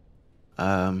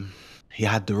he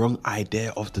had the wrong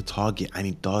idea of the target and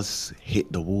he does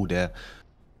hit the wall there.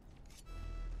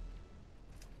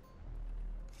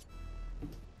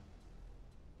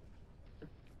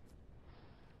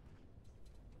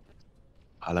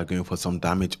 Pala going for some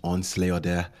damage on Slayer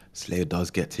there. Slayer does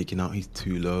get taken out, he's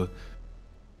too low.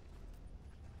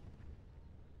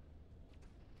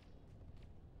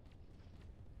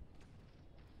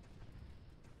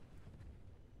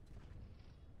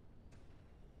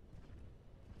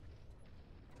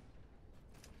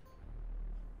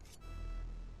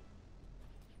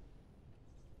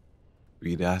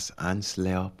 Redas and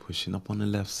Slayer pushing up on the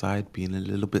left side, being a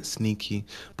little bit sneaky,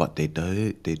 but they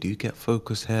do get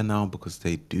focus here now because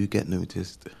they do get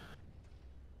noticed.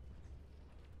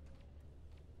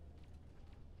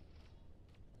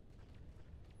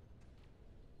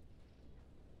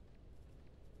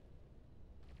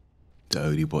 The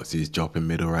OD bots is dropping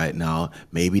middle right now.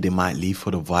 Maybe they might leave for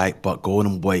the Vike, but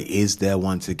Golden Boy is there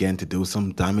once again to do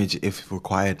some damage if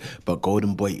required. But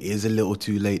Golden Boy is a little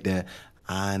too late there.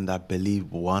 And I believe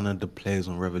one of the players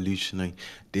on Revolutionary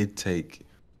did take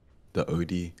the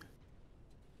OD.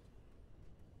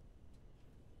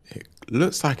 It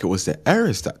looks like it was the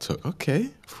Ares that took.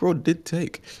 Okay, Fraud did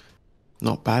take.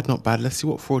 Not bad, not bad. Let's see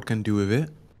what Fraud can do with it.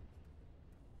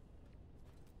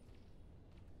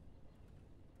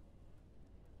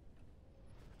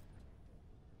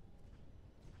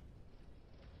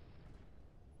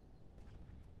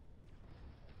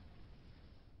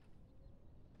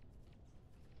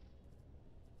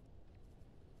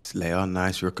 Slayer,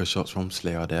 nice ricochet shots from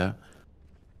Slayer there.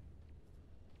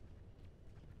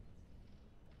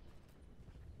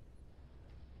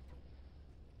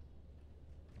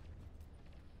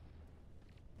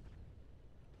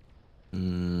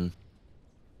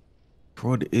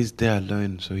 Fraud is there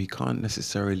alone, so he can't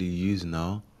necessarily use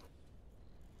now.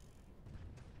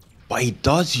 But he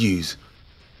does use.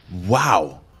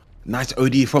 Wow. Nice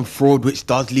OD from Fraud, which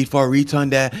does lead for a return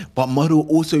there. But Model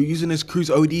also using his cruise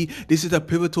OD. This is a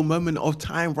pivotal moment of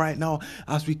time right now,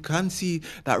 as we can see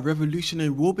that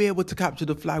Revolutionary will be able to capture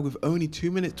the flag with only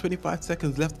 2 minutes 25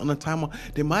 seconds left on the timer.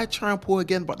 They might try and pull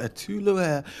again, but they're too low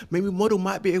here. Maybe Model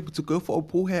might be able to go for a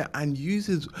pull here and use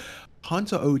his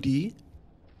Hunter OD.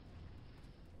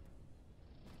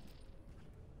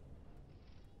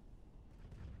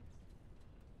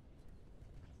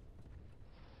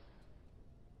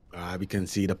 We can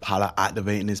see the Pala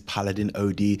activating his Paladin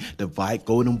OD. The Vike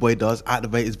Golden Boy does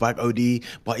activate his Vike OD,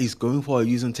 but he's going for a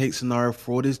use and take scenario.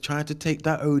 Fraud is trying to take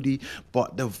that OD,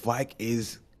 but the Vike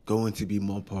is going to be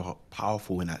more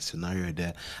powerful in that scenario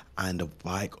there. And the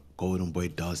Vike Golden Boy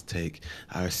does take.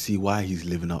 I see why he's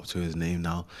living up to his name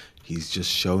now. He's just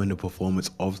showing the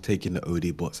performance of taking the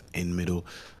OD bots in middle.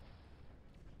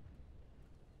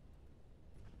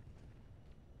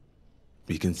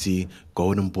 You can see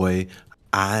Golden Boy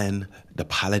and the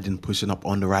Paladin pushing up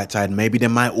on the right side. Maybe they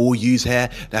might all use here.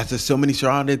 There's just so many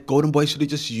surrounded. Golden Boy should have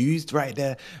just used right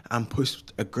there and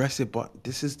pushed aggressive, but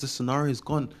this is the scenario is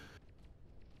gone.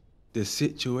 The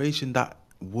situation that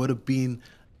would have been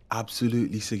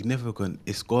absolutely significant,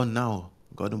 it's gone now.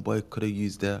 Golden Boy could have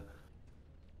used there.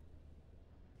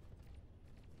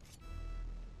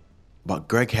 But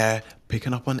Greg here,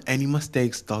 picking up on any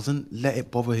mistakes, doesn't let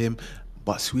it bother him.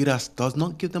 But Sweetass does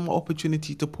not give them an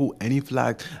opportunity to pull any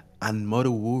flag, and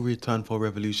Model will return for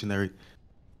Revolutionary.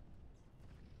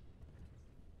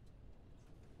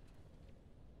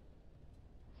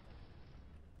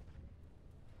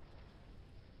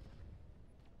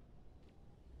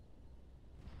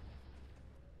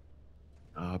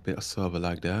 A bit of server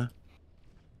lag there.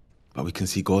 But we can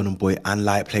see Golden Boy and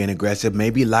Light playing aggressive.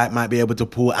 Maybe Light might be able to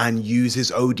pull and use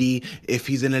his OD. If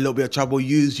he's in a little bit of trouble,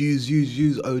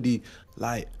 use OD.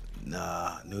 Light,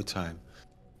 nah, no time.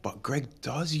 But Greg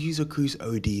does use a cruise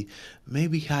OD.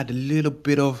 Maybe he had a little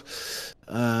bit of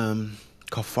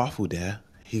kerfuffle there.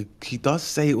 He does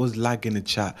say it was lag in the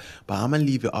chat, but I'm gonna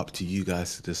leave it up to you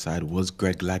guys to decide, was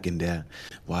Greg lagging there?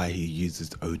 Why he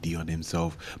uses OD on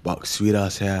himself? But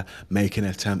Sweetass here making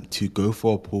an attempt to go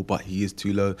for a pull, but he is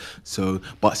too low. So,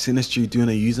 but Sinistry doing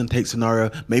a use and take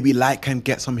scenario. Maybe Light can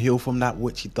get some heal from that,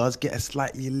 which he does get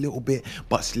a little bit,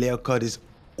 but Slayer Card is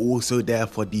also there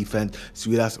for defense.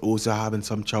 Sweetass also having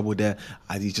some trouble there,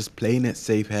 as he's just playing it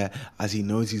safe here, as he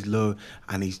knows he's low,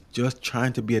 and he's just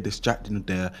trying to be a distraction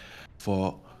there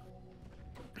for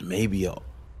maybe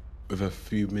with a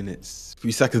few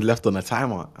seconds left on the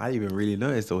timer. I didn't even really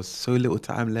notice there was so little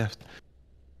time left.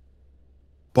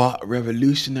 But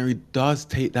Revolutionary does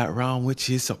take that round,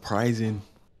 which is surprising.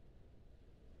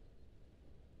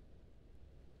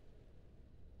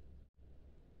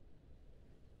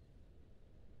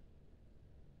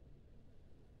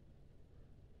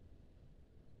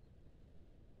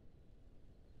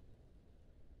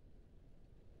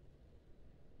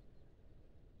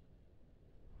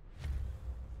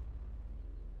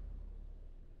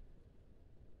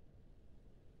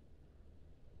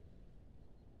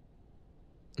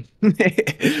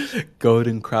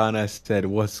 Golden Crown, I said,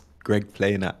 what's Greg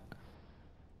playing at?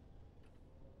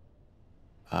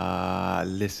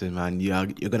 Listen, man, you're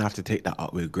gonna have to take that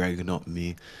up with Greg, not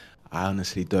me. I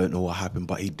honestly don't know what happened,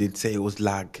 but he did say it was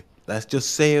lag. Let's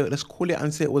just say it, let's call it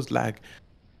and say it was lag.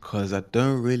 Because I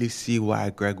don't really see why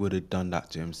Greg would have done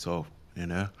that to himself, you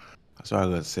know? That's what I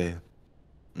gotta say.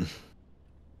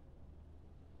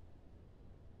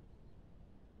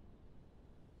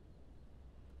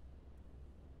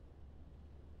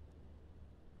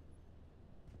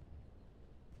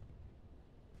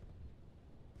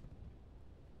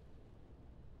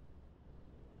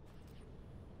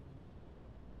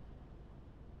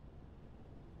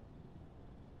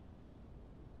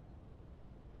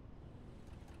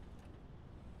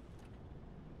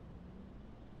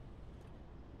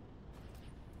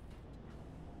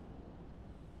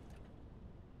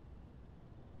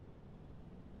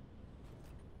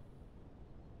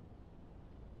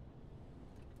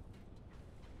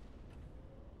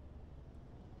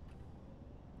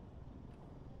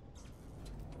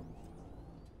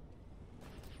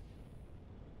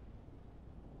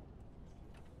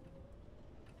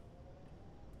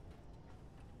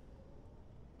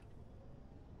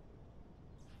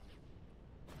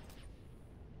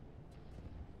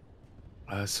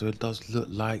 So it does look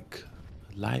like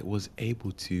Light was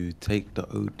able to take the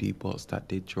OD bots that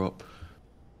did drop.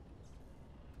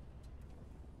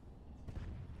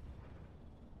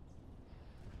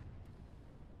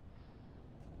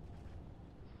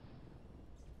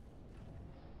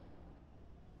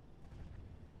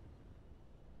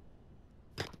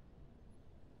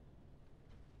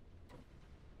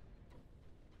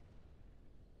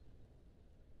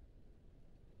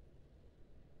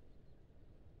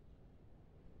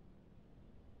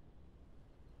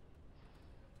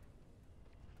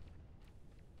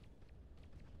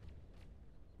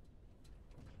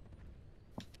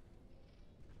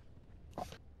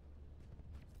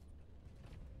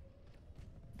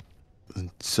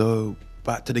 So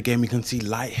back to the game, you can see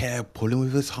Light here pulling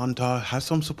with his Hunter, has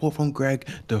some support from Greg.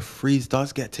 The freeze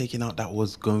does get taken out. That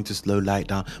was going to slow Light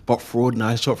down, but Fraud,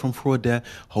 nice shot from Fraud there,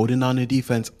 holding down the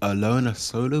defense alone, a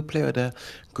solo player there.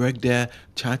 Greg there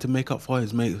trying to make up for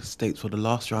his mistakes for the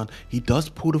last round. He does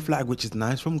pull the flag, which is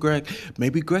nice from Greg.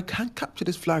 Maybe Greg can capture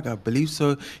this flag, I believe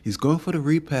so. He's going for the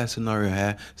repair scenario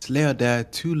here. Slayer there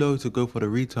too low to go for the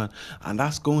return, and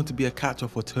that's going to be a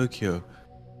catch-up for Tokyo.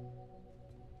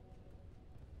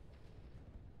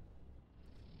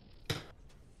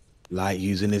 Like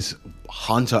using this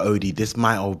Hunter OD, this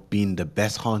might have been the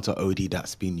best Hunter OD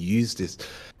that's been used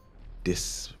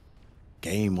this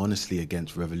game, honestly,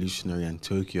 against Revolutionary and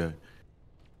Tokyo.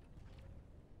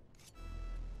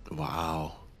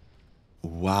 Wow.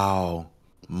 Wow.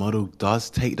 Model does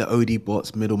take the OD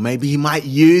bots middle. Maybe he might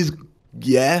use,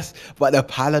 yes, but the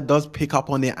Pala does pick up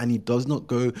on it and he does not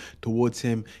go towards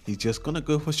him. He's just going to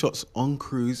go for shots on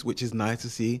Cruz, which is nice to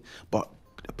see. But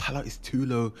the Pala is too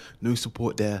low, no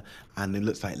support there. And it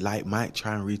looks like Light might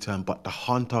try and return, but the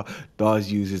Hunter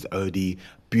does use his OD.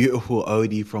 Beautiful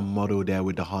OD from Model there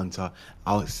with the Hunter.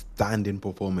 Outstanding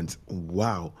performance.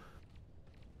 Wow.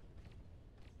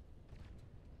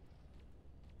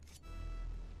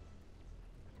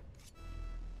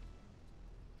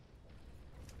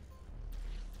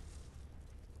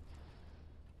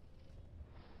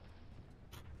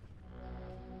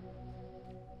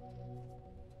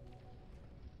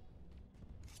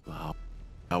 Wow.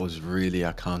 That was really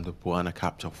accountable and a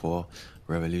capture for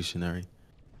Revolutionary.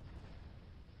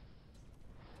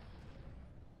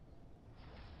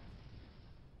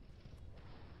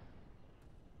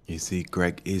 You see,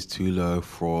 Greg is too low.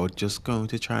 Fraud just going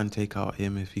to try and take out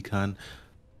him if he can.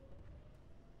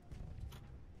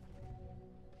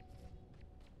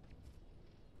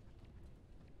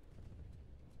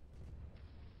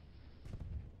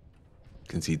 You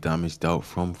can see damage dealt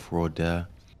from Fraud there.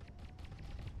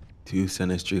 Two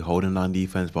Sinistry holding down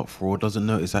defense, but Fraud doesn't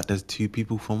notice that there's two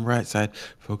people from right side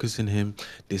focusing him.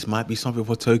 This might be something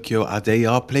for Tokyo as they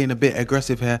are playing a bit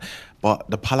aggressive here, but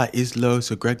the Pala is low,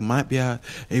 so Greg might be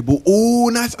able. Oh,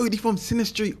 nice OD from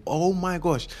Sinistry. Oh my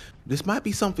gosh. This might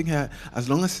be something here as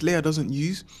long as Slayer doesn't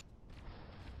use,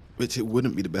 which it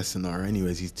wouldn't be the best scenario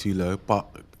anyways, he's too low, but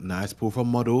nice pull from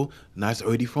Model. Nice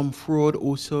OD from Fraud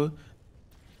also.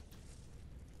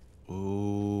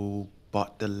 Oh,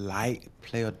 but the Light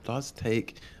player does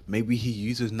take. Maybe he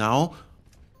uses now.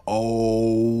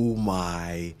 Oh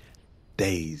my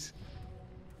days.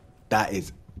 That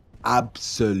is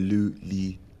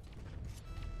absolutely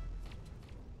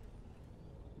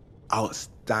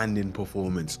outstanding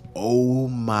performance. Oh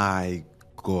my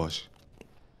gosh.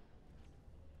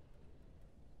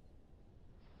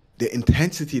 The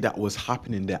intensity that was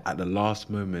happening there at the last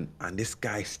moment, and this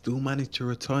guy still managed to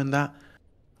return that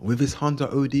with his Hunter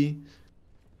OD.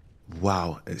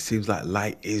 Wow, it seems like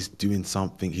Light is doing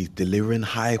something. He's delivering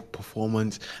high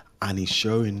performance and he's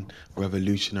showing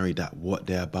Revolutionary that what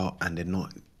they're about, and they're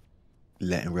not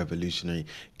letting Revolutionary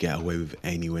get away with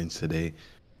any wins today.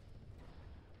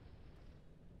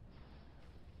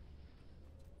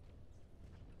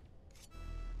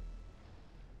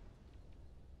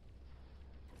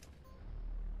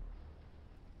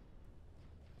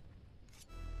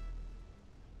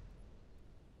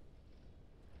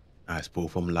 Nice ball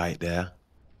from Light there.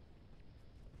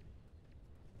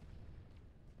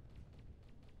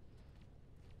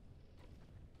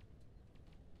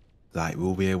 Light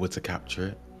will be able to capture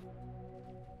it.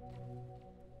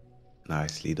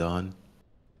 Nicely done.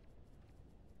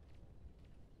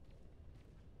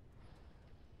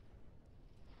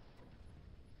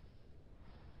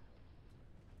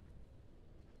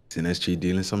 Sinistry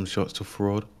dealing some shots to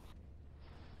Fraud.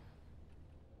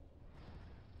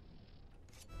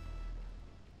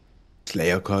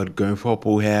 Slayer card going for a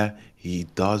pull here. He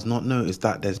does not notice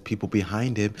that there's people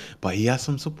behind him, but he has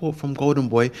some support from Golden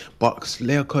Boy. But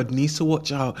Slayer card needs to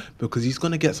watch out because he's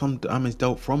going to get some damage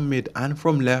dealt from mid and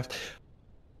from left.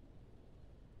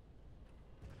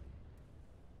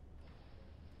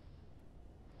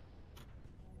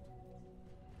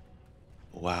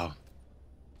 Wow.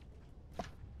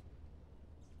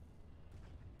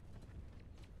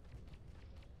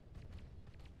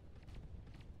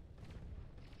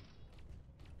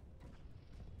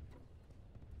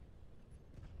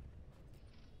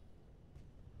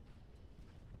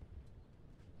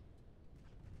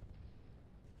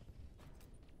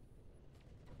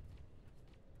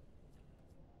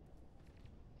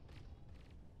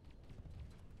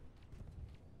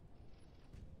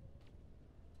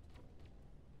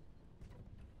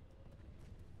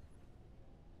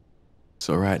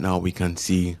 So right now we can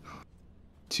see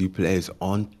two players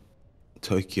on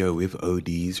Tokyo with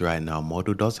ODs right now.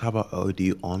 Model does have an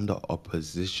OD on the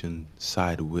opposition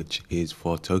side, which is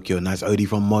for Tokyo. Nice OD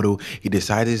from Model. He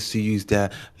decided to use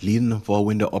their leading for a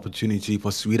window opportunity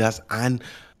for Sweetas and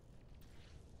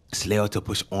Slayer to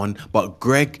push on. But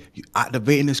Greg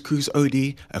activating his Cruise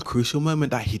OD, a crucial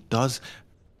moment that he does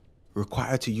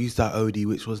require to use that OD,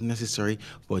 which was necessary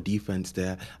for defense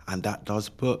there. And that does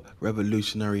put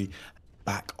Revolutionary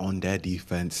back on their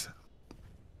defense.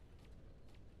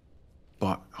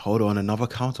 But hold on, another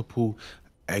counter pull.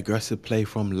 Aggressive play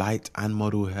from Light and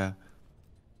Model here.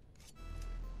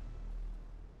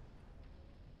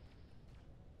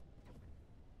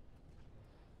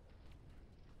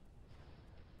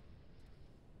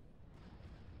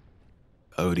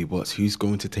 OD bots. Who's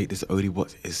going to take this OD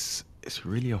bots? It's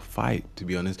really a fight, to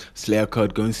be honest. Slayer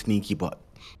card going sneaky, but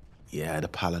yeah, the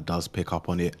Pala does pick up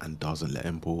on it and doesn't let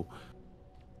him pull.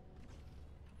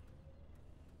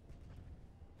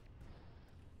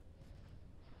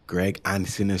 Greg and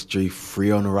Sinistry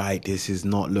 3 on the right. This is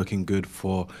not looking good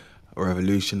for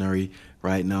Revolutionary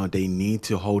right now. They need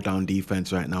to hold down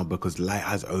defense right now because Light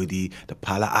has OD. The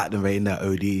Pala activating their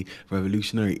OD.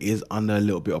 Revolutionary is under a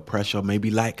little bit of pressure.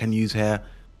 Maybe Light can use hair.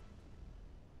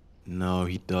 No,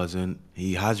 he doesn't.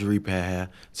 He has repair hair.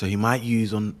 So he might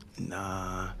use on...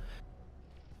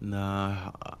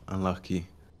 Nah, unlucky.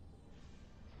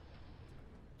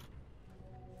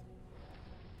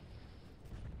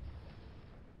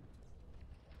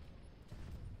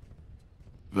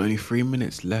 With only 3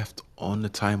 minutes left on the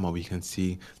timer, we can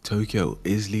see Tokyo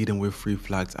is leading with 3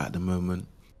 flags at the moment.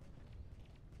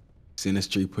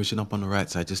 Sinistry pushing up on the right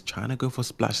side, just trying to go for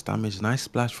splash damage. Nice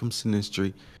splash from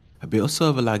Sinistry. A bit of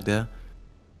server lag there.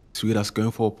 Sweetas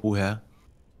going for a pull here.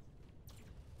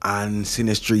 And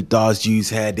Sinistry does use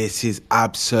hair. This is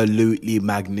absolutely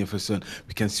magnificent.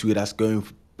 We can see that's going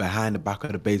behind the back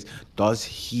of the base. Does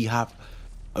he have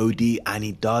OD? And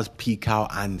he does peek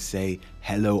out and say,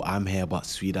 hello, I'm here. But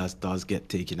Sweetas does get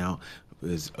taken out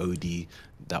with his OD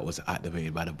that was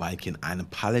activated by the Viking. And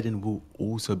Paladin will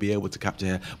also be able to capture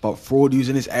here. But Fraud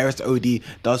using his Ares OD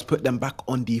does put them back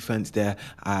on defense there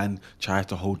and tries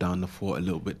to hold down the fort a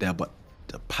little bit there. But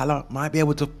the Pala might be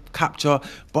able to capture,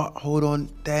 but hold on,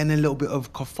 then a little bit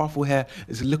of kerfuffle here.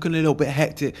 It's looking a little bit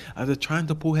hectic as they're trying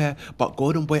to pull here, but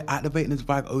Golden Boy activating his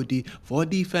Vibe OD for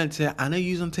defense here and a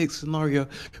use and take scenario,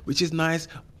 which is nice.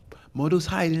 Model's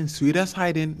hiding, Sweetas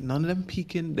hiding, none of them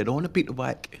peeking. They don't want to pick the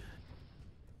bike.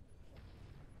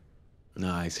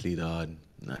 Nicely done,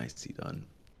 nicely done.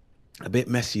 A bit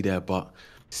messy there, but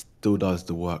still does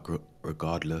the work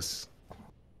regardless.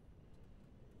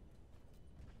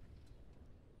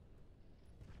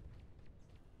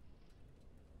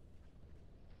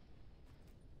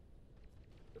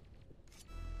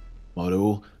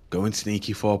 Model going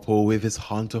sneaky for a pull with his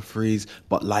Hunter freeze,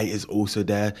 but Light is also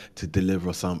there to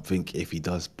deliver something if he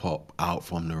does pop out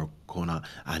from the corner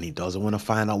and he doesn't want to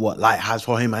find out what Light has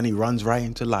for him and he runs right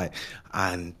into Light.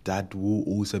 And Dad will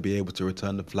also be able to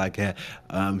return the flag here.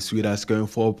 Sweetas going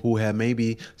for a pull here.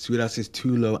 Maybe Sweetas is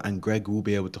too low and Greg will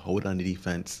be able to hold on the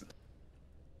defense.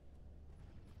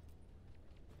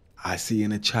 I see in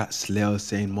the chat Slayer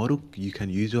saying, Model, you can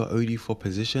use your OD for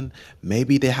position.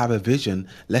 Maybe they have a vision.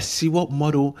 Let's see what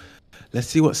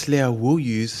Slayer will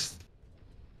use.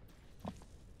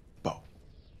 But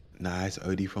nice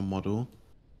OD from Model.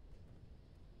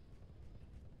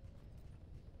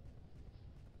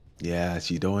 Yes,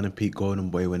 you don't want to peek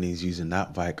Golden Boy when he's using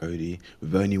that Vike OD.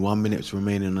 With only 1 minute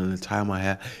remaining on the timer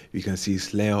here, you can see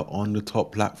Slayer on the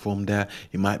top platform there.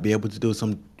 He might be able to do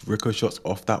some ricochet shots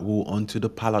off that wall onto the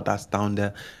Pala that's down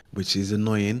there, which is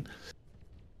annoying.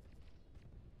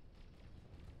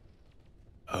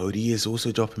 OD is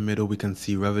also dropping middle. We can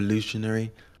see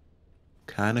Revolutionary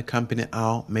kind of camping it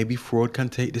out. Maybe Fraud can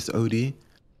take this OD.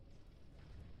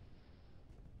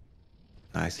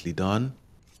 Nicely done.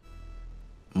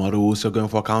 Model also going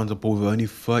for a counter pull with only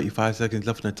 35 seconds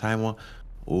left on the timer.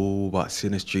 Oh, but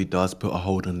Sinistry does put a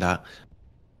hold on that.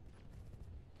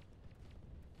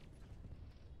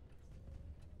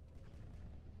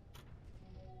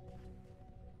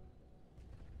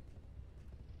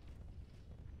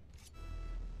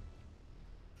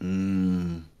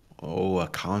 Oh, a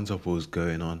counter pull is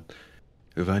going on.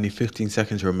 With only 15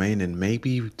 seconds remaining,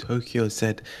 maybe Tokyo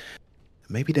said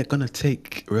maybe they're gonna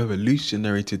take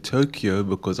Revolutionary to Tokyo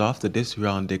because after this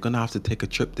round they're gonna have to take a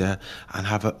trip there and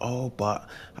have a but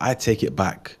I take it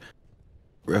back.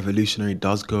 Revolutionary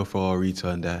does go for a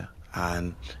return there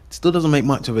and it still doesn't make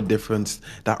much of a difference.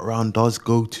 That round does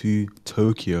go to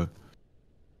Tokyo.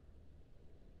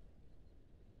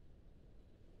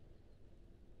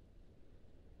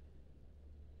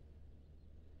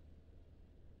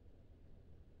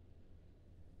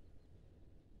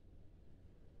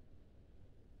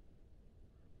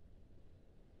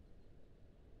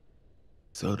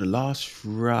 So the last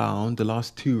round, the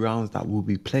last two rounds that will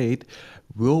be played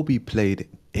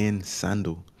in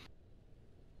Sandal.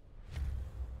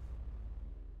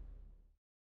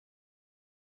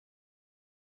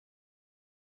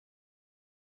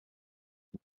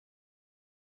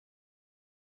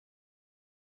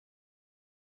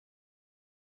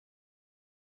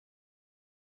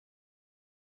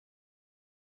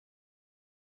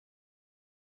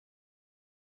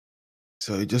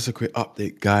 So just a quick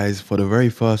update, guys. For the very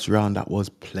first round that was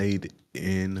played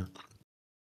in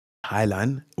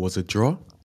Highland, it was a draw.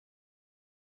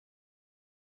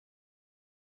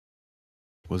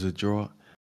 Was a draw,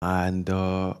 and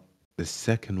the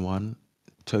second one,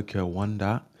 Tokyo won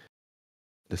that.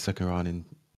 The second round in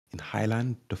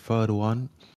Highland. The third one,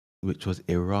 which was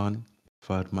Iran,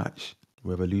 third match,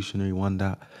 Revolutionary won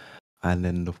that, and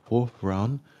then the fourth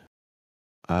round,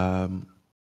 um,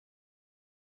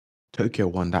 Tokyo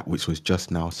won that, which was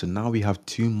just now. So now we have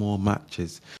two more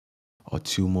matches, or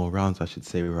two more rounds, I should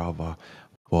say, rather,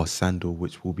 for Sandal,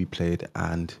 which will be played,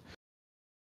 and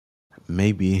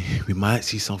maybe we might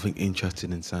see something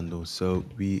interesting in Sandal. So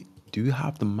we do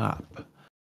have the map,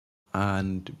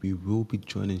 and we will be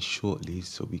joining shortly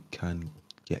so we can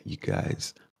get you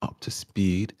guys up to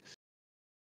speed.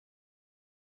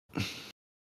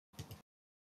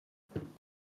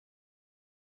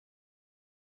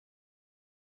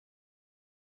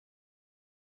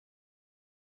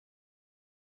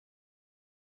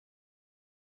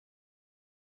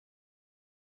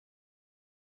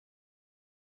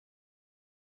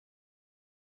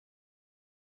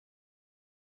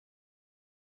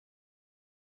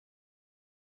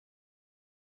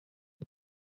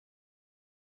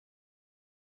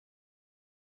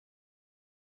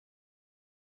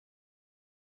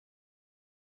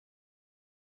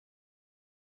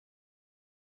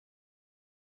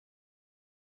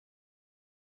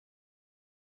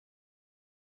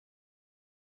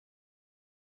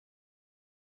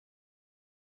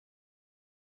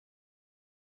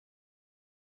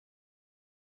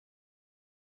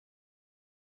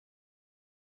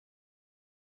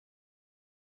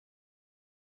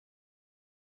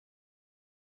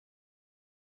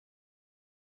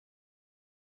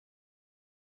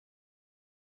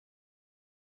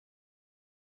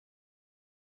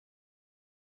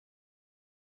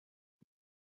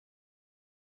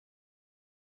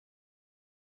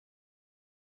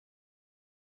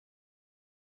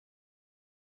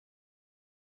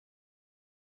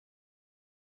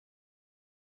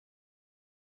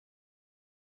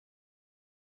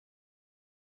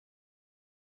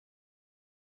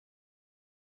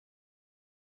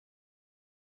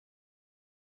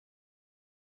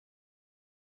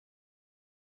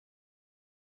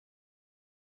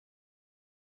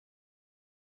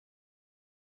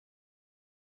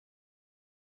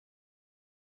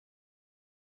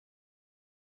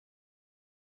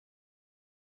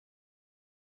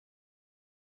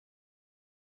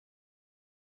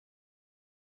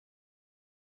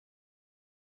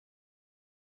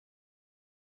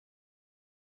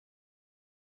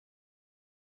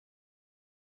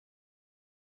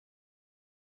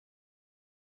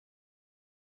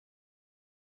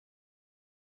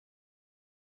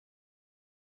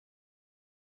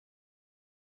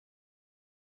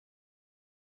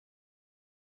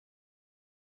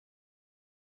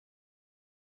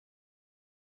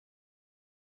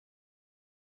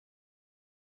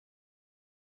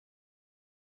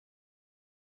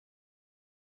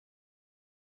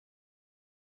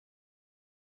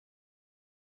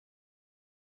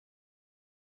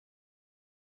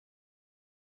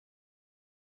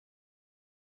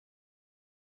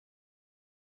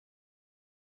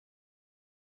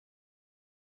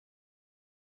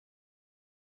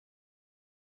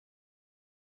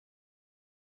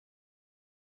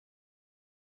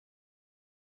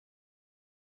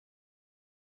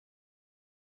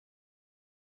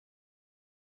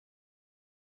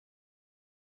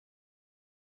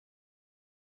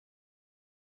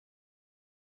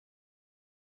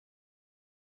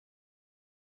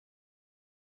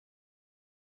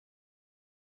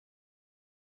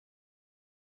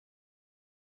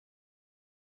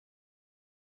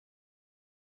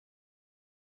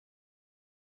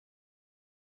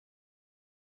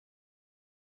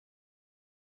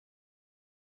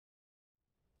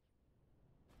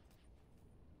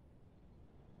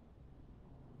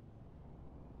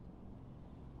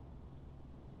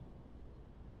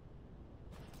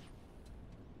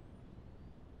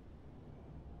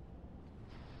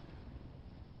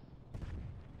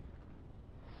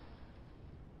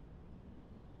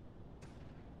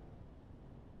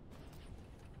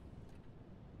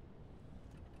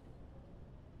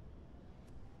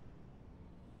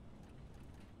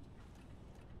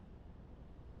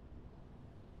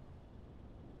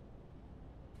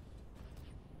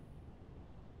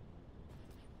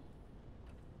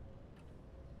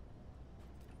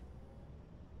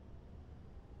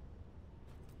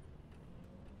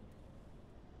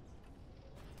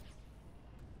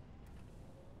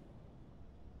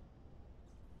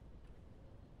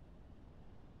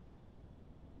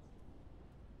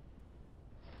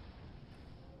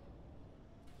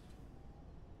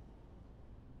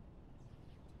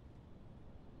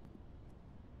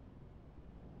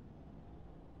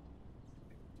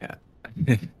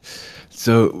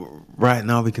 So right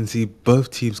now we can see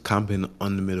both teams camping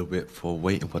on the middle bit for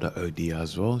waiting for the OD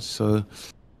as well. So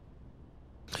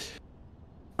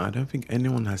I don't think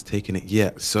anyone has taken it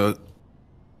yet. So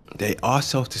they are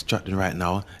self-destructing right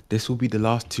now. This will be the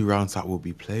last two rounds that will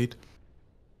be played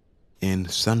in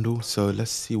Sandal. So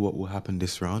let's see what will happen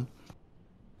this round.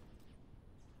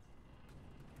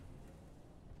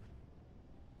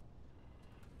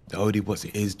 The OD bots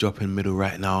is dropping middle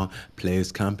right now. Players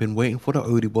camping, waiting for the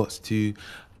OD bots to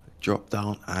drop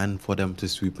down and for them to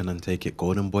swoop in and take it.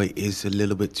 Golden Boy is a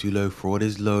little bit too low. Fraud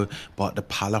is low, but the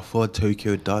Pala for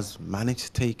Tokyo does manage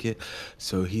to take it.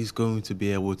 So he's going to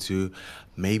be able to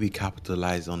maybe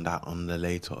capitalize on that on the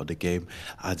later of the game.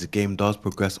 As the game does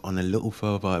progress on a little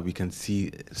further, we can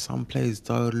see some players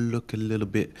do look a little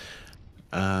bit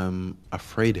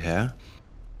afraid here.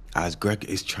 As Greg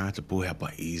is trying to pull here,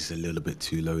 but he's a little bit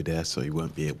too low there, so he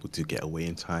won't be able to get away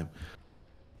in time.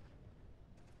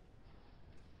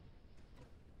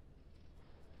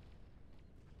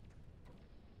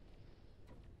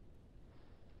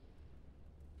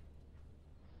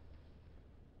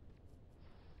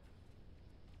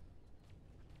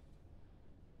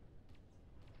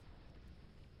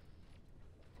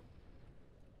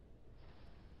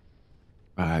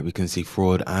 Right, we can see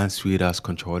Fraud and Sweetas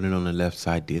controlling on the left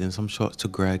side, dealing some shots to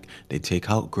Greg. They take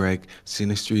out Greg.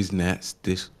 Sinistry's nets.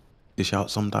 Dish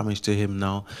out some damage to him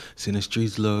now.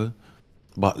 Sinistry's low.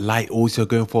 But Light also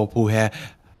going for a pull here.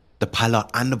 The Pala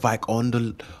and the Vike on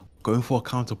the going for a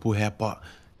counter pull here, but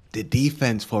the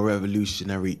defense for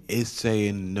Revolutionary is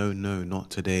saying no, no, not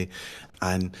today.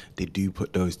 And they do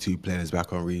put those two players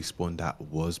back on respawn that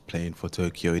was playing for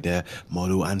Tokyo there.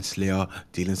 Model and Slayer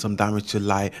dealing some damage to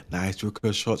Light. Nice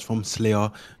ricochet shots from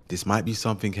Slayer. This might be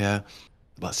something here,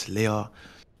 but Slayer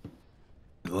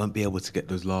won't be able to get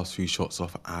those last few shots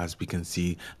off, as we can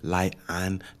see Light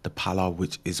and the Pala,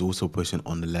 which is also pushing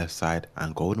on the left side,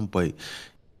 and Golden Boy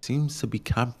seems to be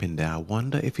camping there. I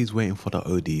wonder if he's waiting for the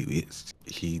OD.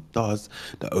 He does.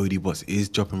 The OD box is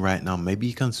dropping right now. Maybe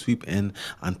he can sweep in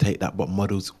and take that, but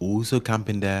Model's also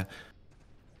camping there.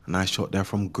 A nice shot there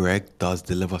from Greg. Does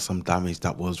deliver some damage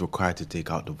that was required to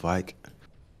take out the Vike.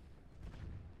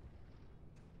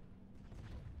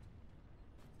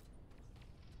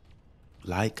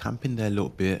 Light camping there a little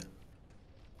bit.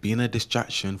 Being a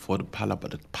distraction for the Pala, but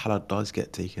the Pala does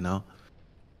get taken out.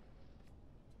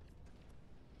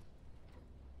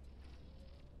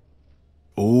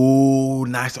 Oh,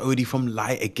 nice OD from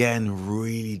Light again.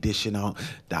 Really dishing out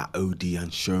that OD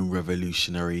and showing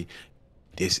Revolutionary.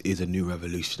 This is a new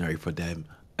Revolutionary for them.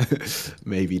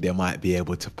 Maybe they might be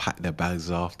able to pack their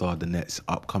bags after the next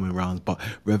upcoming rounds. But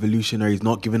Revolutionary is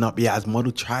not giving up yet, as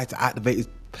Model tries to activate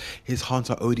his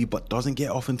Hunter OD but doesn't get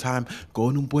off in time.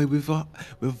 Golden Boy with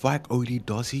Vike OD.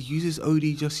 Does he use his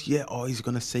OD just yet? Oh, he's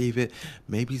going to save it.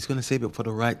 Maybe he's going to save it for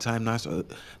the right time. Nice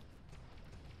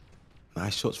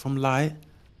shots from Light.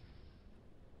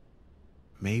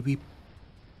 Maybe.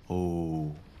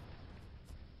 Oh.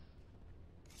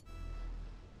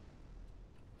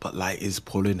 But Light is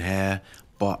pulling hair.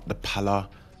 But the Pala.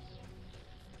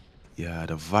 Yeah,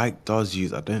 the Vike does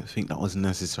use. I don't think that was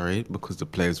necessary because the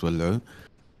players were low.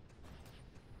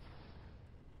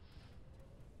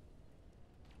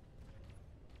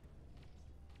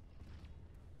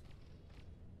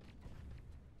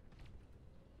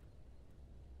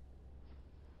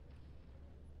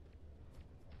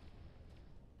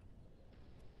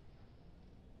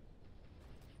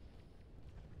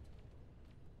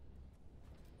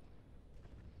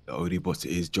 The OD boss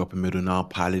is dropping middle now.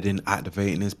 Paladin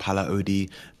activating his Pala OD.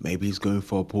 Maybe he's going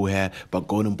for a pull here, but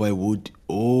Golden Boy would.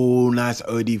 Oh, nice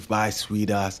OD by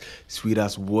Sweetas.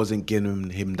 Sweetas wasn't giving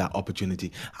him that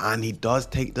opportunity, and he does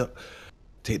take the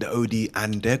OD,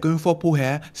 and they're going for a pull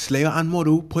here. Slayer and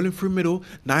Model pulling through middle.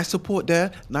 Nice support there.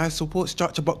 Nice support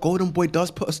structure, but Golden Boy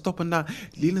does put a stop on that.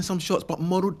 Leading some shots, but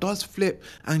Model does flip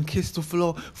and kiss the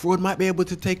floor. Fraud might be able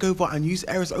to take over and use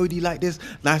Eris OD like this.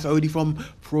 Nice OD from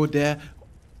Fraud there.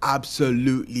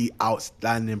 Absolutely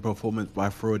outstanding performance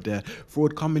by Fraud there.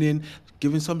 Fraud coming in,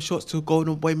 giving some shots to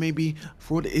Golden Boy maybe.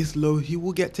 Fraud is low. He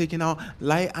will get taken out.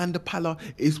 Light and the Pala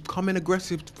is coming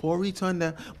aggressive for a return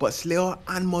there. But Slayer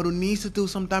and Model needs to do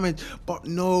some damage. But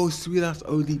no, Sweetas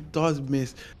OD does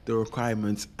miss the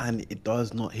requirements, and it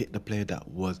does not hit the player that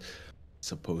was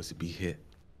supposed to be hit.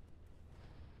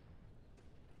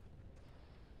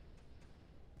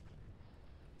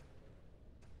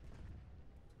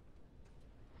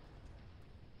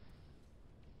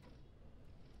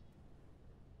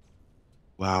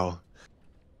 Wow.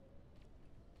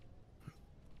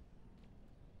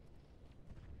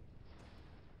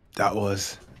 That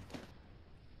was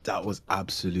That was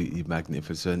absolutely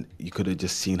magnificent. You could have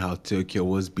just seen how Tokyo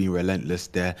was being relentless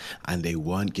there, and they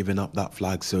weren't giving up that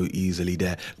flag so easily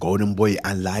there. Golden Boy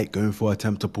and Light going for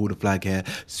attempt to pull the flag here.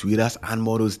 Sweetass and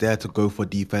Models there to go for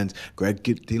defense. Greg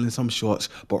dealing some shots,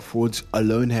 but Fraud's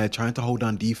alone here trying to hold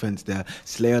on defense there.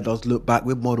 Slayer does look back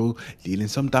with Model, dealing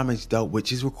some damage dealt,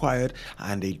 which is required,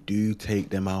 and they do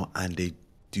take them out, and they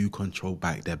do control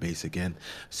back their base again.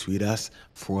 Sweetass,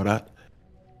 Fraudat.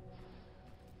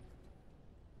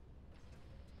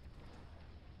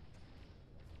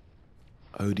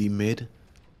 OD mid.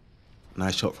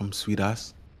 Nice shot from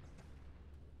Sweetass.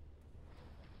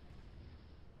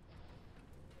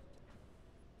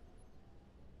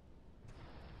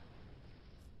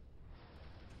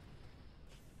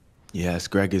 Yes,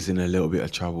 Greg is in a little bit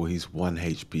of trouble. He's 1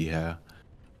 HP here.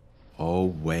 Oh,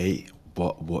 wait.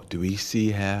 But what do we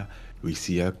see here? We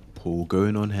see a pull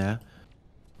going on here.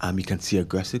 And we can see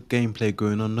aggressive gameplay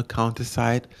going on the counter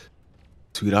side.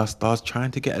 Sweetass starts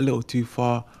trying to get a little too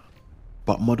far.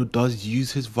 But Model does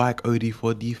use his Vike OD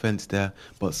for defense there.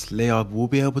 But Slayer will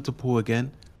be able to pull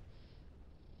again.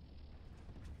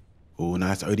 Oh,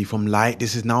 nice OD from Light.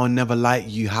 This is now never Light.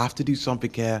 You have to do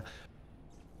something here.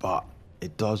 But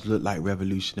it does look like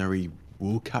Revolutionary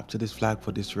will capture this flag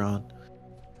for this round.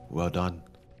 Well done.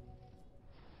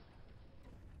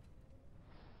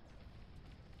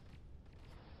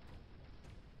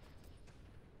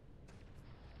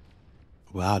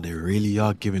 Wow, they really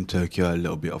are giving Tokyo a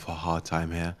little bit of a hard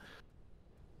time here.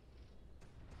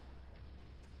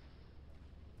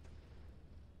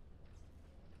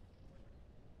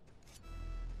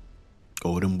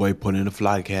 Golden Boy pulling the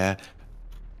flag here.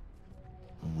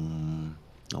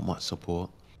 Not much support.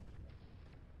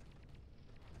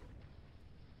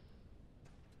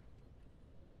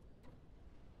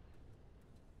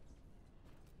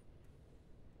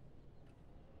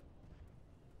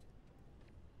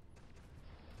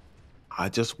 I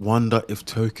just wonder if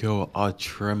Tokyo are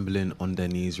trembling on their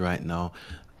knees right now,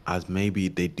 as maybe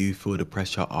they do feel the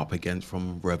pressure up against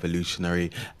from Revolutionary,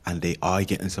 and they are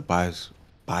getting surprised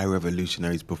by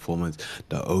Revolutionary's performance.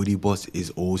 The OD boss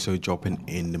is also dropping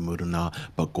in the middle now,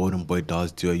 but Golden Boy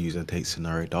does do a use and take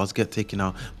scenario. Does get taken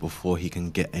out before he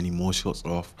can get any more shots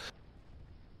off.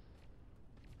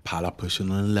 Pala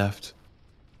pushing on the left.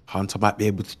 Hunter might be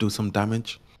able to do some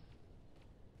damage.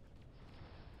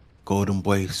 Golden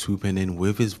Boy swooping in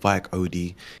with his Vike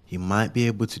OD. He might be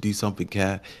able to do something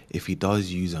here if he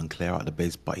does use and clear out the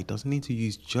base, but he doesn't need to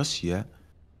use just yet.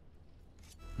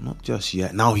 Not just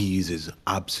yet. Now he uses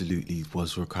absolutely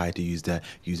what's required to use there,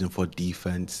 using for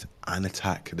defense and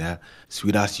attack there.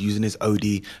 Sweetass using his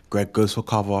OD. Greg goes for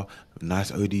cover.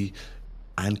 Nice OD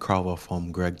and cover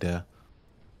from Greg there.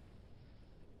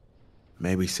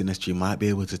 Maybe Sinistry might be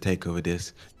able to take over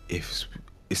this. If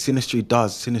Sinistry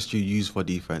does, Sinistry use for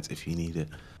defense if you need it.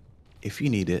 If you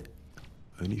need it.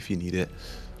 Only if you need it.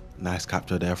 Nice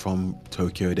capture there from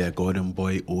Tokyo there. Golden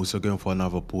Boy also going for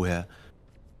another pull here.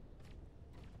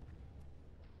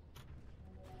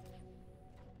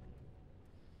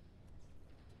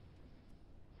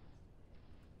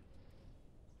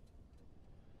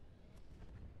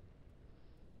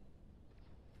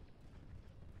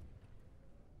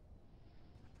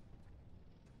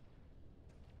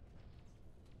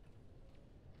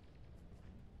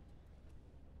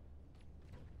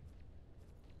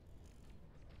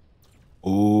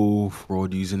 Oh,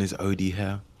 Fraud using his OD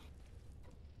here.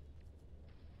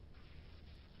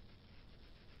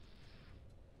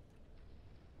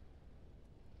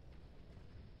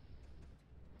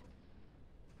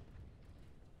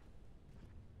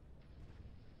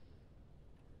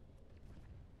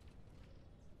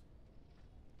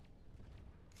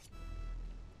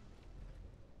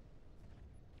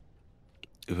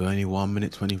 With only 1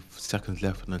 minute 20 seconds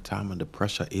left on the time and the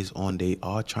pressure is on, they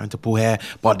are trying to pull here,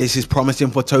 but this is promising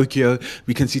for Tokyo.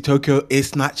 We can see Tokyo is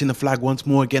snatching the flag once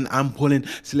more again and pulling.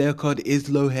 Slayer card is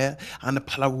low here, and the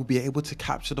Pala will be able to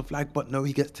capture the flag, but no,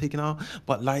 he gets taken out.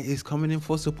 But Light is coming in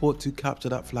for support to capture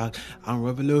that flag, and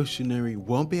Revolutionary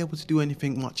won't be able to do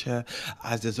anything much here,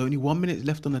 as there's only 1 minute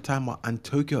left on the timer, and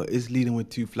Tokyo is leading with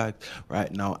 2 flags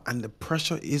right now, and the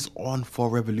pressure is on for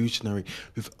Revolutionary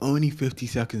with only 50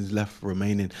 seconds left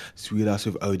remaining. Sweetass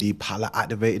with OD, Pala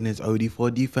activating his OD for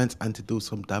defense and to do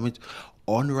some damage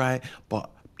on right,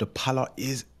 but the Pala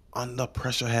is under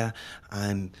pressure here,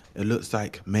 and it looks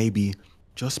like maybe,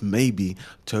 just maybe,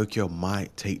 Tokyo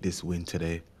might take this win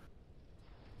today.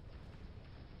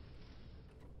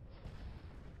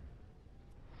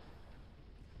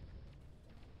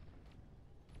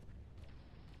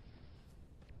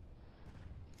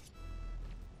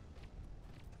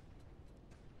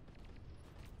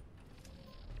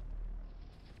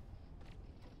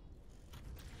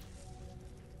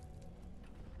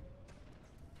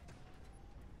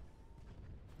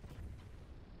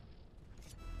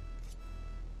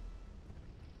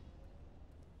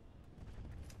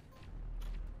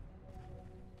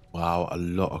 Wow, a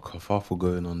lot of kerfuffle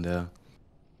going on there.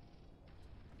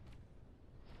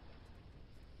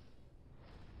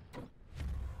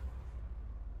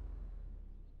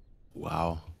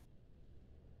 Wow.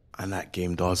 And that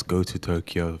game does go to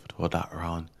Tokyo for that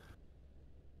round.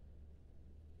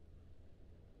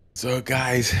 So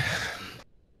guys,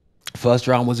 first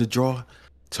round was a draw.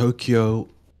 Tokyo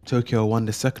Tokyo won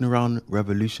the second round.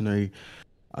 Revolutionary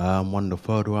won the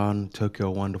third round. Tokyo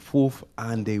won the fourth,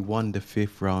 and they won the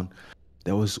fifth round.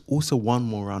 There was also one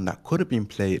more round that could have been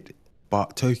played,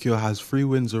 but Tokyo has 3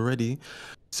 wins already.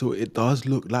 So it does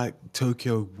look like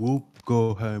Tokyo will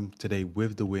go home today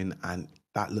with the win, and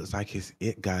that looks like it's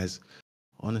it, guys.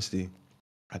 Honestly,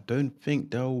 I don't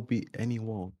think there will be any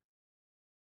more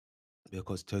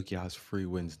because Tokyo has 3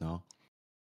 wins now.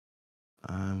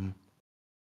 Um,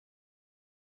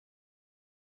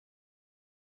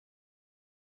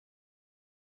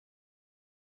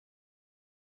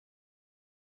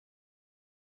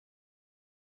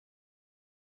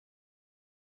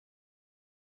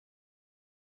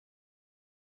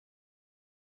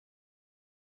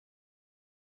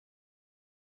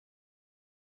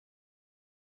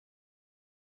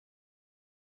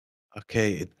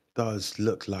 okay, it does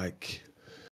look like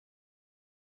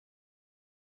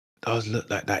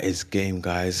that is game,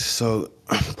 guys. So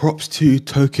props to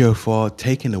Tokyo for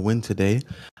taking the win today.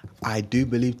 I do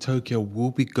believe Tokyo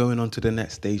will be going on to the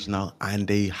next stage now, and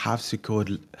they have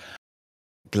secured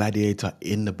Gladiator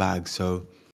in the bag. So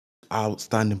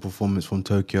outstanding performance from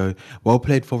Tokyo. Well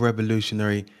played for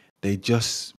Revolutionary. They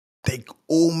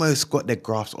almost got their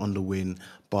grasp on the win,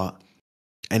 but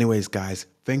anyways, guys,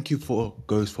 thank you for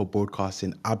Ghost for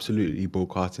broadcasting. Absolutely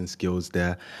broadcasting skills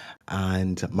there.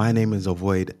 And my name is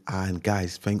Avoid. And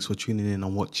guys, thanks for tuning in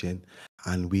and watching.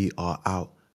 And we are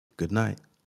out. Good night.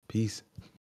 Peace.